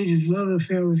John Cage's love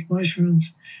affair with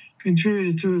mushrooms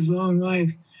contributed to his long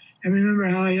life. I remember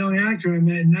how a young actor I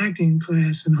met in acting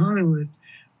class in Hollywood,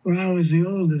 where I was the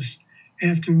oldest,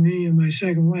 after me and my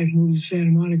second wife moved to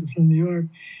Santa Monica from New York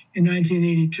in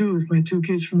 1982 with my 2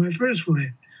 kids from my first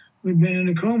wife, who had been in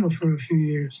a coma for a few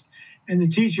years. And the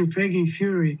teacher, Peggy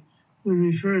Fury, would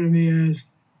refer to me as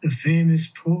the famous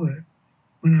poet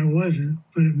when I wasn't,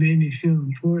 but it made me feel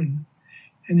important.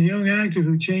 And the young actor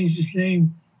who changed his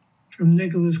name from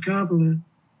Nicholas Coppola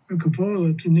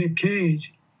to Nick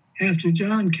Cage after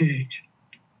John Cage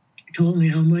told me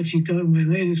how much he thought of my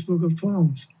latest book of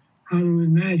poems, Hollywood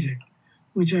Magic,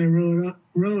 which I wrote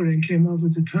and came up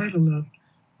with the title of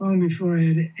long before I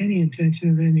had any intention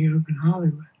of ending up in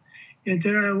Hollywood. Yet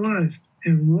there I was,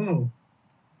 and whoa,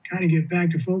 gotta get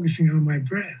back to focusing on my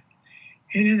breath.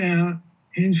 In and out,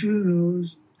 in through the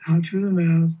nose, out through the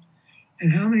mouth.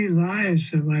 And how many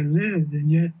lives have I lived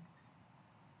and yet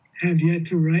have yet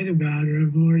to write about or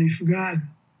have already forgotten?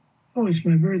 Oh, it's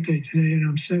my birthday today and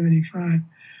I'm 75.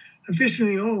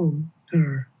 Officially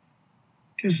older.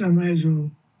 Guess I might as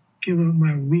well give up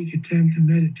my weak attempt at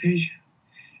meditation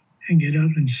and get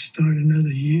up and start another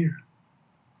year.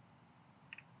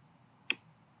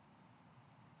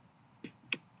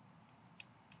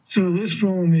 So this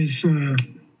poem is a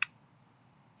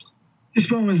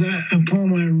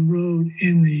poem I wrote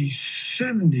in the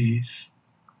 70s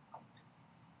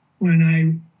when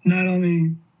I, not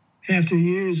only after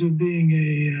years of being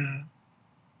a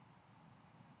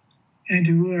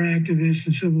anti-war activist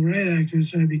and civil rights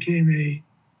activist, I became a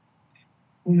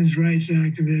women's rights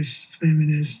activist,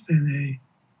 feminist, and a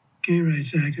gay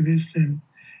rights activist, and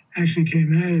actually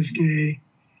came out as gay,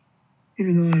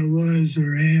 even though I was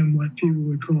or am what people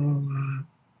would call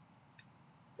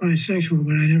bisexual,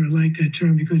 but I never liked that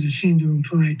term because it seemed to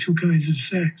imply 2 kinds of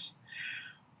sex.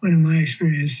 When in my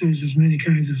experience, there's as many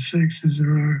kinds of sex as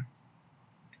there are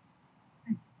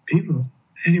people.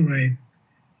 Anyway,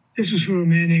 this was for a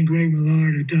man named Greg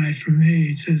Millard who died from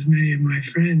AIDS, as many of my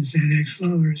friends and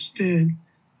ex-lovers did.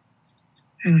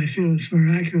 And I feel it's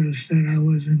miraculous that I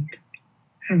wasn't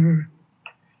ever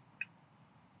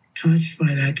touched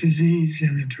by that disease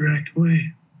in a direct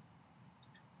way.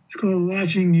 It's called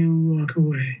Watching You Walk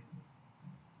Away.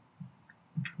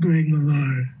 Greg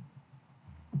Millard.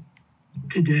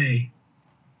 Today,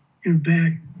 your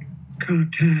back,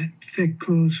 cocked hat, thick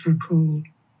clothes for cold.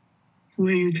 The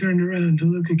way you turned around to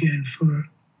look again for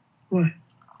what?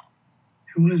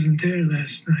 It wasn't there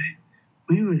last night.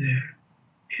 We were there.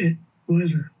 It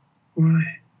wasn't.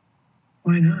 Why?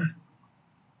 Why not?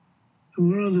 The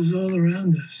world is all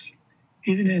around us,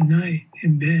 even at night,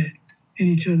 in bed, in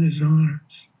each other's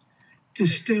arms,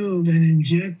 distilled and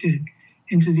injected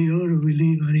into the odor we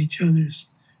leave on each other's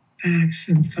backs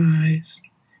and thighs,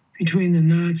 between the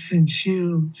knots and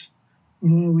shields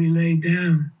of all we lay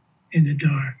down in the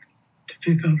dark to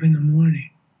pick up in the morning.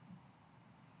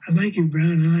 I like your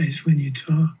brown eyes when you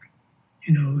talk.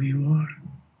 You know who you are.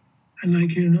 I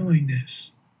like your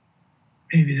knowingness.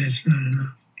 Maybe that's not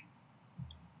enough.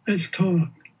 Let's talk.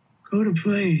 Go to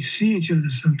plays, see each other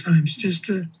sometimes, just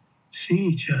to see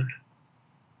each other.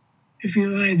 If you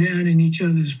lie down in each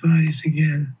other's bodies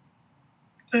again,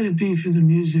 let it be for the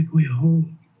music we hold,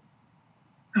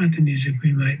 not the music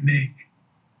we might make.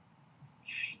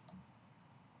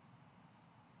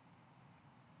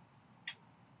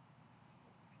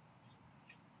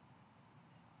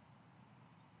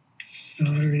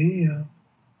 Sorry,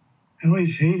 I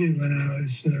always hated when I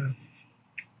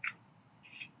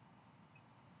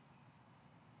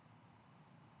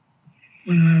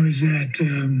was at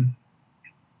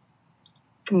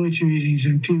poetry readings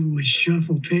and people would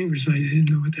shuffle papers like they didn't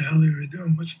know what the hell they were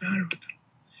doing. What's the matter with them?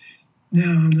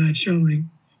 Now I'm not shuffling.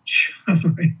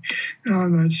 Now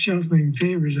I'm not shuffling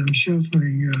papers. I'm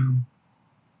shuffling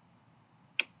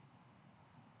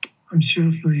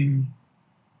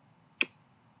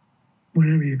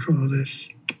whatever you call this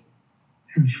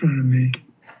in front of me.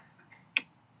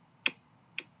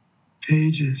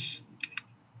 Pages.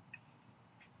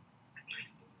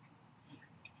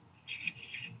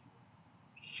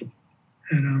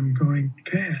 That I'm going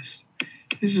past.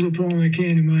 This is a poem that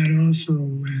came to mind also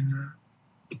when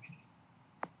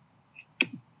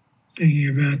thinking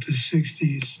about the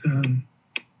 60s.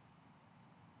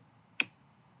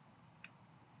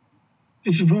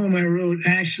 It's a poem I wrote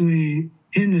actually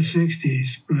in the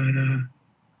 60s, but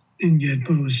didn't get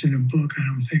published in a book, I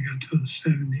don't think, until the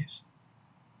 70s.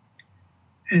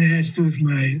 And it has to do with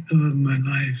the love of my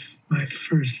life, my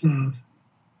first love.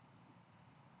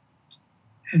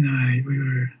 And we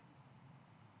were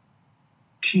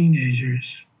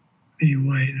teenagers, me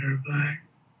white and her black,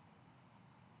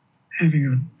 having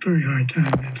a very hard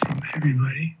time with it from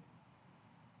everybody.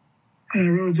 And I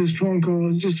wrote this poem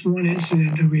called just one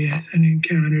incident that we had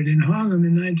encountered in Harlem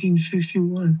in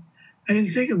 1961. I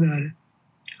didn't think about it.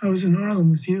 I was in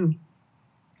Harlem with you.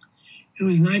 It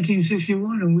was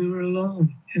 1961 and we were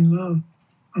alone in love,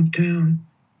 uptown,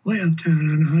 way uptown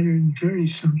on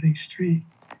 130-something street.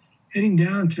 Heading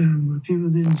downtown where people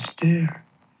didn't stare.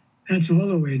 That's all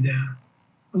the way down.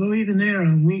 Although even there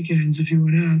on weekends, if you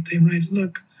went out, they might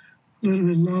look a little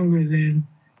bit longer than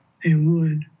they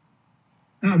would.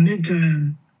 Not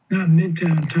Midtown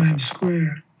Times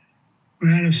Square,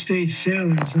 where out-of-state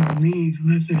sailors on leave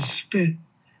left their spit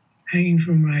hanging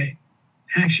from my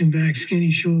action-back,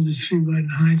 skinny shoulders, three-button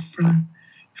high front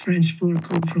French sport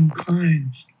coat from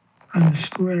Klein's on the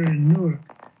square in Newark.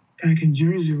 Back in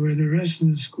Jersey, where the rest of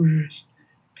the squares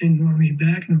didn't want me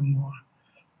back no more.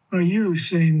 Or you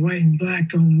saying white and black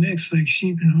don't mix like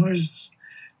sheep and horses,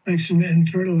 like cement and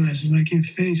fertilizer, like your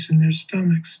face and their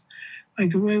stomachs, like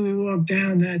the way we walked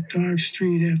down that dark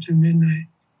street after midnight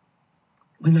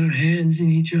with our hands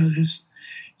in each other's,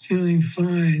 feeling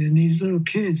fine. And these little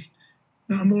kids,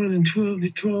 not more than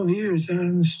 12 years out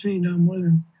on the street, not more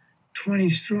than 20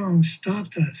 strong,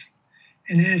 stopped us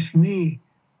and asked me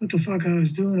what the fuck I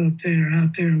was doing out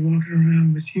there walking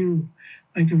around with you,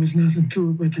 like there was nothing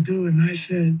to it but to do it. And I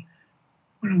said,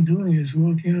 what I'm doing is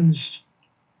walking on the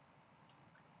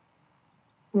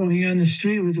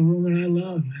street with the woman I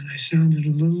love. And I sounded a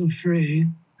little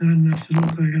afraid, not enough to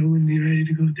look like I wouldn't be ready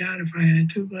to go down if I had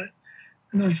to, but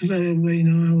enough to let everybody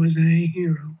know I wasn't any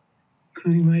hero,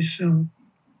 including myself.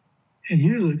 And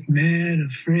you looked mad,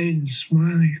 afraid, and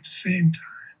smiling at the same time.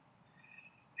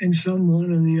 And some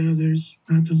one of the others,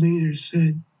 not the leader,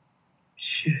 said,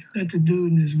 shit, let the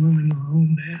dude and his woman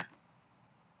alone, man.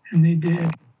 And they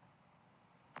did.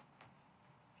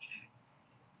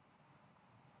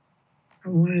 I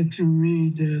wanted to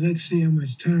read, let's see how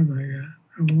much time I got.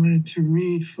 I wanted to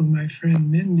read for my friend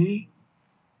Mindy,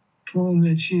 a poem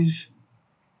that she's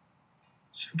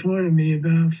supported me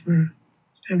about for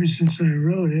ever since I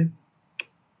wrote it.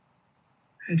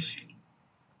 It's,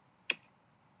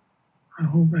 I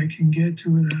hope I can get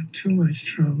to without too much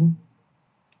trouble,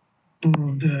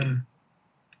 called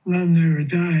Love Never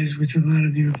Dies, which a lot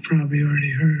of you have probably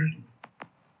already heard.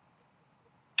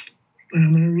 But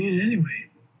I'm going to read it anyway,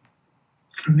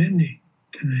 from Indy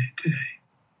today.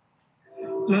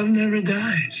 Love never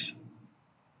dies.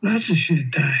 Lots of shit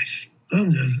dies. Love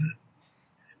doesn't.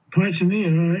 Parts of me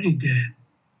are already dead.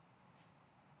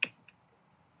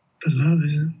 But love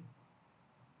isn't.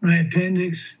 My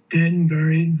appendix, dead and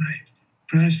buried. My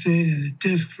prostate and a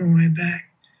disc from my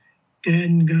back, dead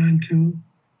and gone too.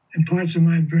 And parts of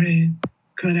my brain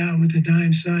cut out with the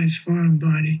dime-sized foreign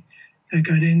body that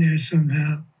got in there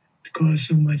somehow to cause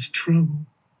so much trouble.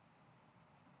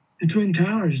 The Twin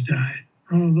Towers died.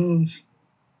 All those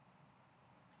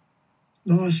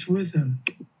lost with them.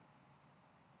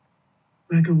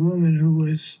 Like a woman who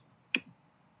was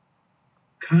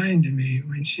kind to me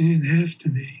when she didn't have to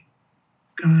be.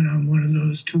 Gone on one of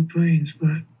those two planes,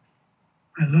 but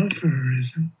my love for her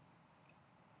isn't.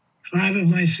 5 of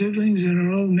my siblings and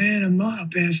our old man and ma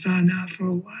passed on now for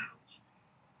a while.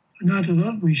 But not the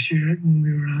love we shared when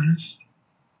we were honest.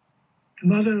 The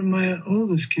mother of my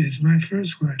oldest kids, my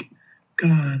first wife,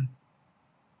 gone.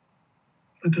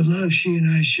 But the love she and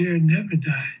I shared never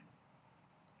died,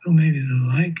 though maybe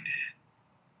the like did.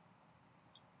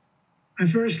 My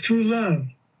first true love,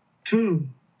 the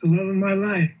love of my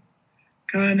life,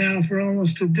 gone now for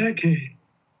almost a decade.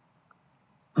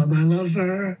 But my love for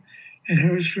her and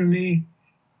hers for me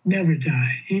never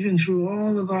died, even through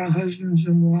all of our husbands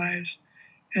and wives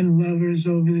and lovers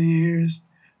over the years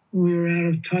when we were out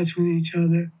of touch with each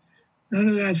other. None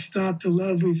of that stopped the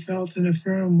love we felt and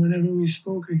affirmed whenever we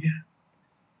spoke again.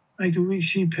 Like the week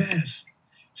she passed,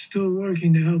 still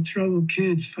working to help troubled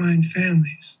kids find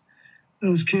families.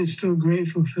 Those kids still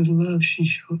grateful for the love she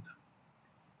showed them.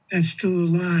 That's still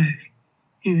alive,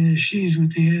 even if she's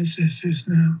with the ancestors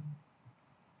now.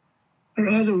 Or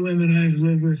other women I've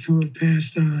lived with who have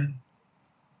passed on,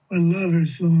 or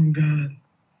lovers long gone,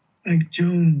 like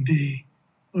Joan B.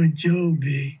 or Joe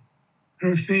B.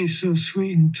 Her face so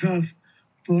sweet and tough,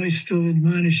 voice still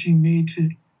admonishing me to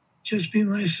just be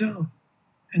myself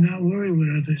and not worry what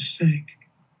others think.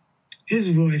 His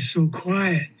voice so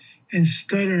quiet and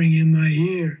stuttering in my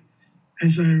ear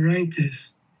as I write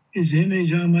this. His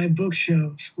image on my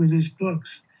bookshelves with his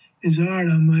books, his art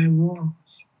on my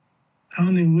walls. I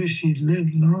only wish he'd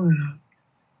lived long enough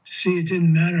to see it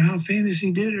didn't matter how famous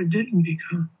he did or didn't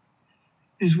become.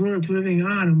 His work living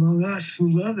on among us who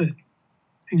love it,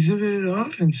 exhibited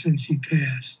often since he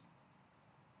passed.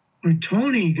 Or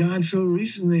Tony, gone so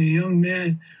recently, a young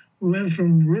man who went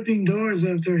from ripping doors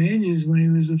off their hinges when he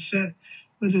was upset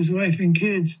with his wife and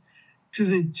kids to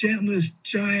the gentlest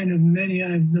giant of many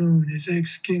I've known. His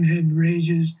ex-skinhead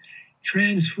rages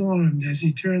transformed as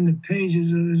he turned the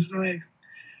pages of his life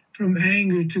from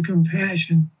anger to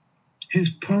compassion. His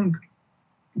punk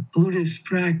Buddhist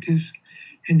practice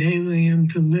enabling him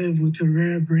to live with the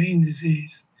rare brain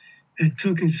disease that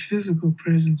took his physical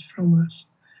presence from us,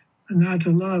 but not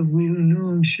the love we who knew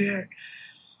him shared.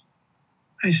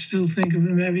 I still think of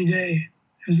him every day,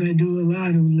 as I do a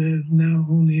lot who live now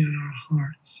only in our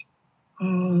hearts.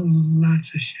 Oh,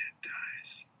 lots of shit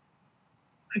dies.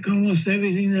 Like almost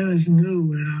everything that was new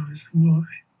when I was a boy,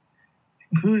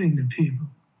 including the people.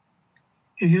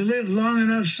 If you live long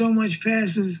enough, so much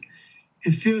passes,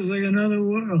 it feels like another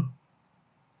world.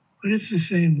 But it's the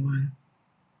same one,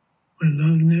 where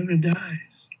love never dies.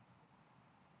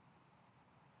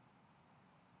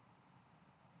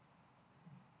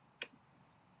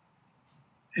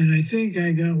 And I think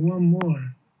I got one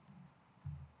more,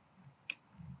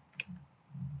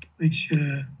 which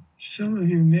some of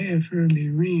you may have heard me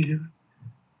read.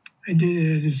 I did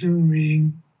it at a Zoom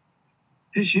reading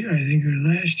this year, I think, or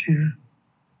last year.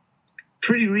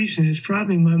 Pretty recent. It's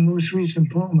probably my most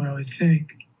recent poem, I would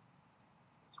think.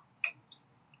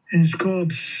 And it's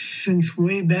called Since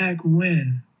Way Back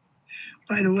When.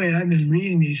 By the way, I've been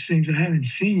reading these things. I haven't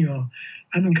seen y'all.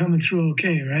 I've been coming through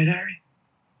okay, right, Harry?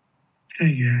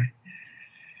 Thank you, Harry.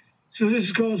 So this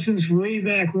is called Since Way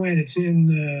Back When. It's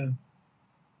in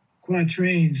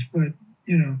quatrains, but,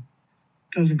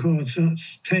 doesn't call itself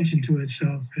attention to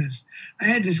itself. As I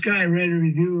had this guy write a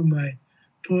review of my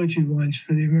poetry once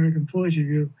for the American Poetry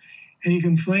Review, and he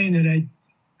complained that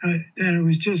that it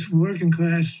was just working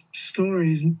class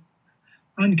stories,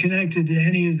 unconnected to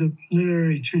any of the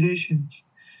literary traditions.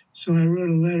 So I wrote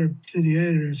a letter to the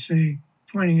editor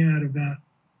pointing out about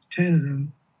 10 of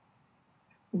them,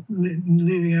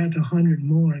 leaving out the 100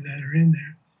 more that are in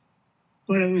there.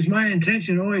 But it was my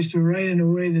intention always to write in a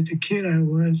way that the kid I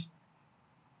was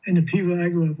and the people I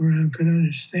grew up around could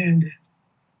understand it.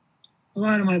 A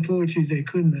lot of my poetry they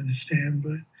couldn't understand,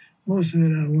 but most of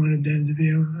it I wanted them to be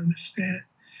able to understand.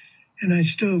 And I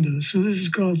still do. So this is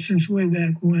called Since Way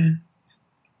Back When.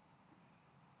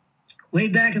 Way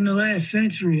back in the last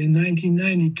century, in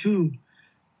 1992,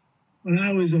 when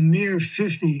I was a mere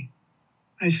 50,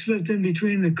 I slipped in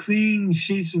between the clean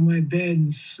sheets of my bed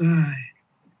and sighed.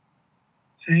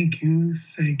 Thank you,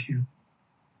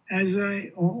 as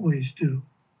I always do.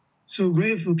 So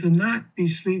grateful to not be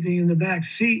sleeping in the back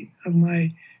seat of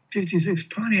my 56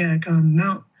 Pontiac on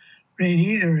Mount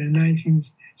Rainier in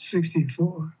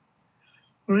 1964.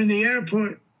 Or in the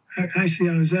airport, actually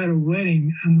I was at a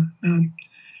wedding on Mount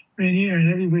Rainier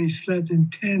and everybody slept in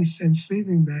tents and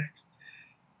sleeping bags.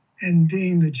 And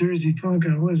being the Jersey punk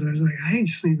I was like, I ain't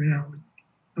sleeping out with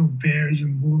no bears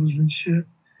and wolves and shit.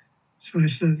 So I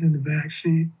slept in the back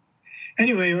seat.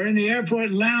 Anyway, we're in the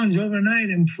airport lounge overnight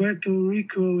in Puerto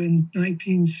Rico in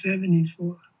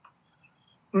 1974.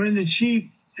 We're in the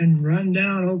cheap and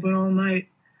run-down open all-night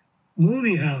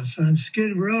movie house on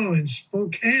Skid Row in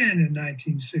Spokane in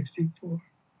 1964.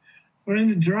 We're in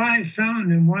the dry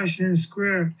fountain in Washington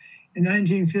Square in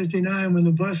 1959 when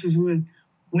the buses would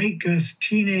wake us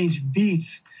teenage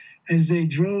beats as they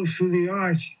drove through the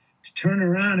arch to turn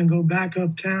around and go back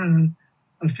uptown on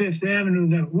a Fifth Avenue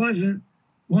that wasn't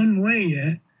one way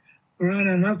yet. We're on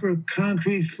an upper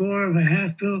concrete floor of a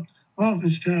half-built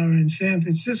office tower in San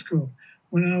Francisco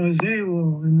when I was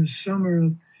AWOL in the summer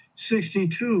of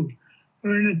 '62.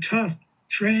 We're in a tough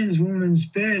trans woman's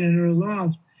bed in her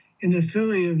loft in the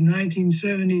Philly of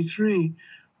 1973,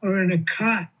 or in a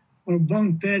cot or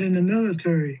bunk bed in the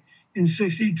military in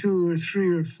 '62 or '3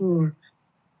 or '4.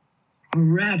 We're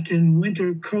wrapped in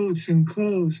winter coats and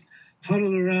clothes,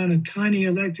 huddled around a tiny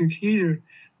electric heater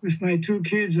with my 2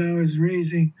 kids I was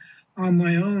raising on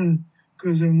my own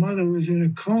because their mother was in a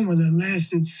coma that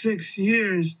lasted 6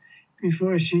 years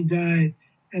before she died.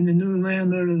 And the new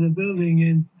landlord of the building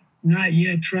in not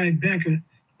yet Tribeca,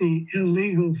 the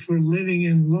illegal for living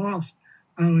in loft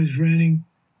I was renting,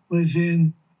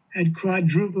 had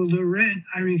quadrupled the rent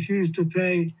I refused to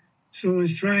pay, so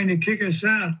was trying to kick us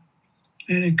out,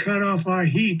 and it cut off our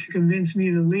heat to convince me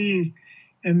to leave,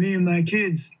 and me and my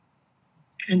kids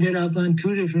ended up on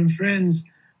 2 different friends'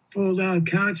 fold-out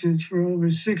couches for over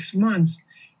 6 months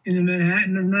in the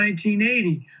Manhattan of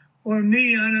 1980, or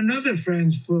me on another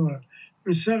friend's floor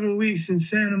for several weeks in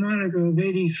Santa Monica of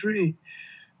 '83,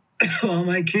 while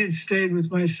my kids stayed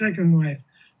with my second wife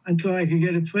until I could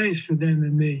get a place for them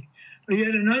and me. Or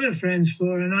yet another friend's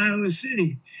floor in Iowa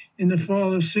City in the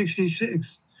fall of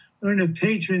 '66, or in a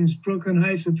patron's Brooklyn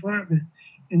Heights apartment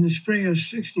in the spring of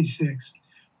 '66,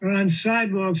 or on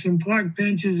sidewalks and park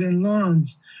benches and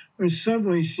lawns, or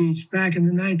subway seats back in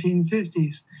the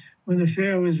 1950s when the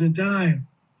fare was a dime,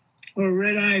 or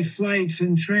red-eye flights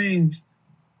and trains,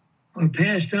 or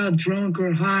passed out drunk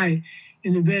or high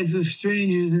in the beds of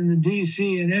strangers in the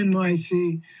DC and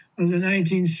NYC of the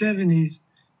 1970s,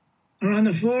 or on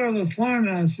the floor of a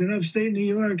farmhouse in upstate New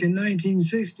York in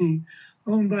 1960,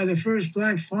 owned by the first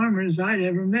black farmers I'd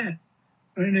ever met,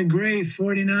 or in a gray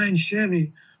 '49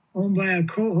 Chevy owned by a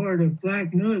cohort of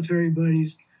black military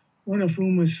buddies, one of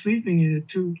whom was sleeping in it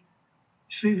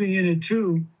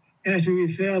too, after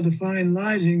we failed to find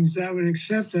lodgings that would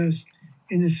accept us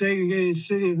in the segregated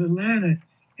city of Atlanta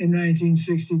in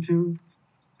 1962,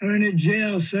 or in a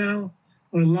jail cell,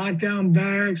 or lockdown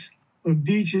barracks, or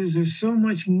beaches. There's so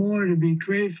much more to be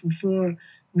grateful for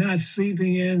not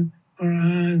sleeping in or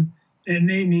on that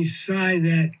made me sigh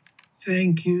that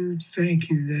thank you,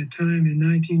 that time in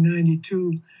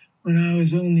 1992 when I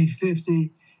was only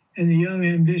 50 and the young,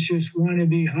 ambitious,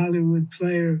 wannabe Hollywood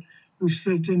player who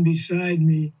slipped in beside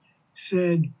me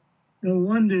said, "No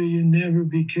wonder you never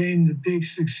became the big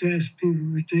success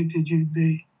people predicted you'd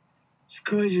be. It's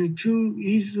because you're too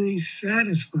easily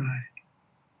satisfied,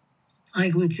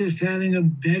 like with just having a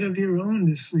bed of your own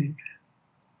to sleep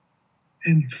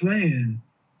in. And playing,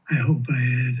 I hope I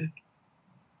added."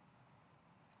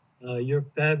 You're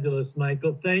fabulous,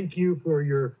 Michael. Thank you for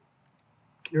your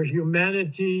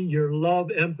humanity, your love,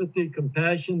 empathy,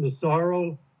 compassion, the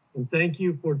sorrow, and thank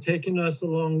you for taking us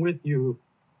along with you,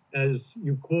 as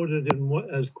you quoted in one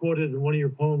of your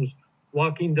poems,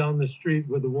 walking down the street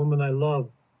with a woman I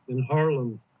love in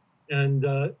Harlem, and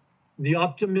the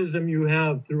optimism you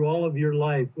have through all of your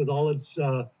life, with all its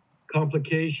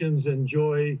complications and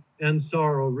joy and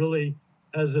sorrow, really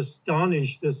has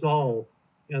astonished us all.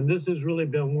 And this has really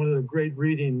been one of the great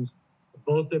readings,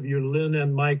 both of you, Lynne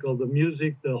and Michael, the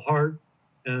music, the heart,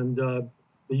 and the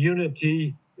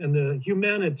unity and the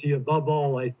humanity above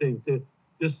all, I think,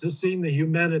 just to see the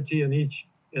humanity in each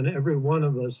and every one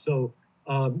of us. So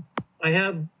I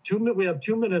have we have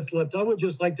 2 minutes left. I would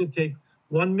just like to take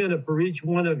 1 minute for each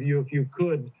one of you, if you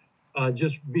could,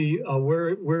 just be aware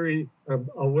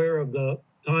of the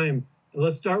time.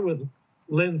 Let's start with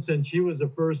Lynne, since she was the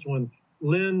first one.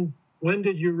 Lynne, when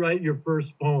did you write your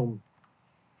first poem?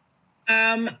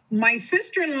 My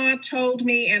sister-in-law told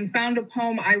me and found a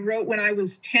poem I wrote when I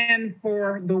was 10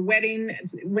 for the wedding,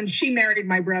 when she married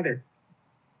my brother.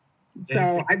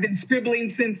 So I've been scribbling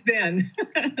since then.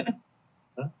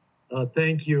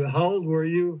 Thank you. How old were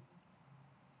you?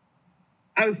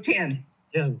 I was 10.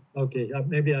 10. Okay.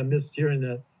 Maybe I missed hearing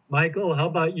that. Michael, how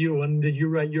about you? When did you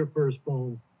write your first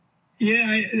poem?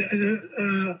 Yeah,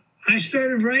 I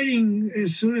started writing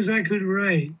as soon as I could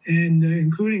write, and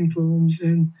including poems.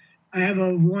 And I have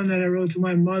one that I wrote to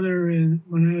my mother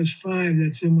when I was 5.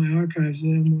 That's in my archives at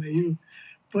NYU.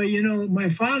 But, you know, my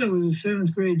father was a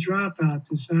 7th grade dropout,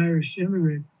 this Irish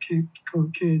immigrant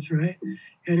kids, right? He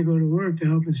had to go to work to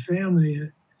help his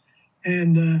family.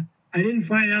 And I didn't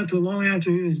find out till long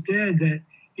after he was dead that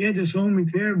he had this home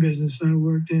repair business I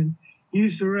worked in. He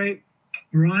used to write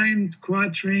rhymed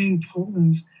quatrain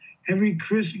poems every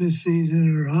Christmas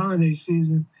season or holiday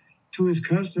season to his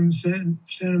customers, sent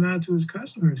them out to his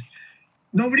customers.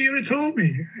 Nobody ever told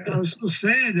me. I was so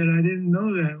sad that I didn't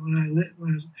know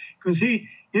that because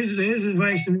his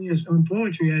advice to me is on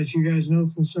poetry, as you guys know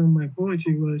from some of my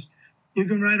poetry, was you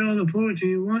can write all the poetry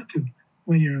you want to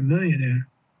when you're a millionaire.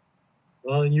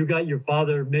 Well, and you got your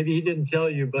father, maybe he didn't tell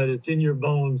you, but it's in your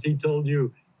bones. He told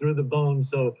you through the bones.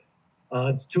 So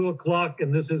it's 2 o'clock,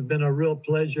 and this has been a real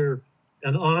pleasure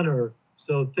and honor.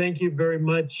 So thank you very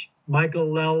much,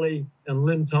 Michael, Lally, and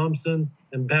Lynne Thompson.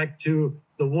 And back to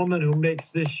the woman who makes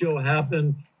this show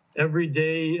happen every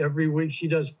day, every week. She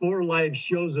does 4 live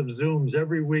shows of Zooms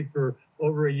every week for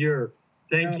over a year.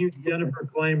 Thank you, Jennifer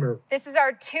Clymer. This is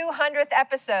our 200th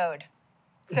episode.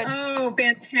 So,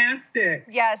 fantastic.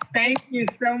 Yes. Thank you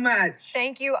so much.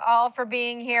 Thank you all for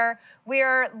being here. We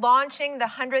are launching the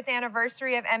 100th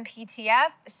anniversary of MPTF,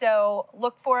 so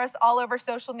look for us all over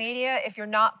social media. If you're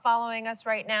not following us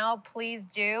right now, please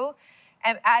do.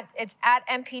 It's at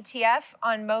MPTF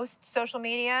on most social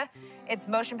media. It's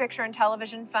Motion Picture and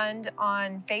Television Fund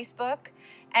on Facebook.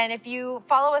 And if you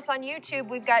follow us on YouTube,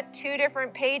 we've got 2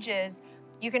 different pages.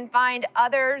 You can find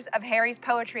others of Harry's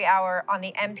Poetry Hour on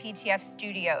the MPTF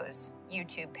Studios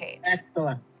YouTube page.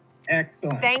 Excellent.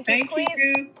 Excellent. Thank you.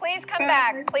 Please come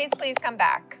back. Please come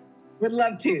back. Would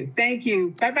love to. Thank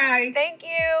you. Bye-bye. Thank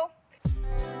you.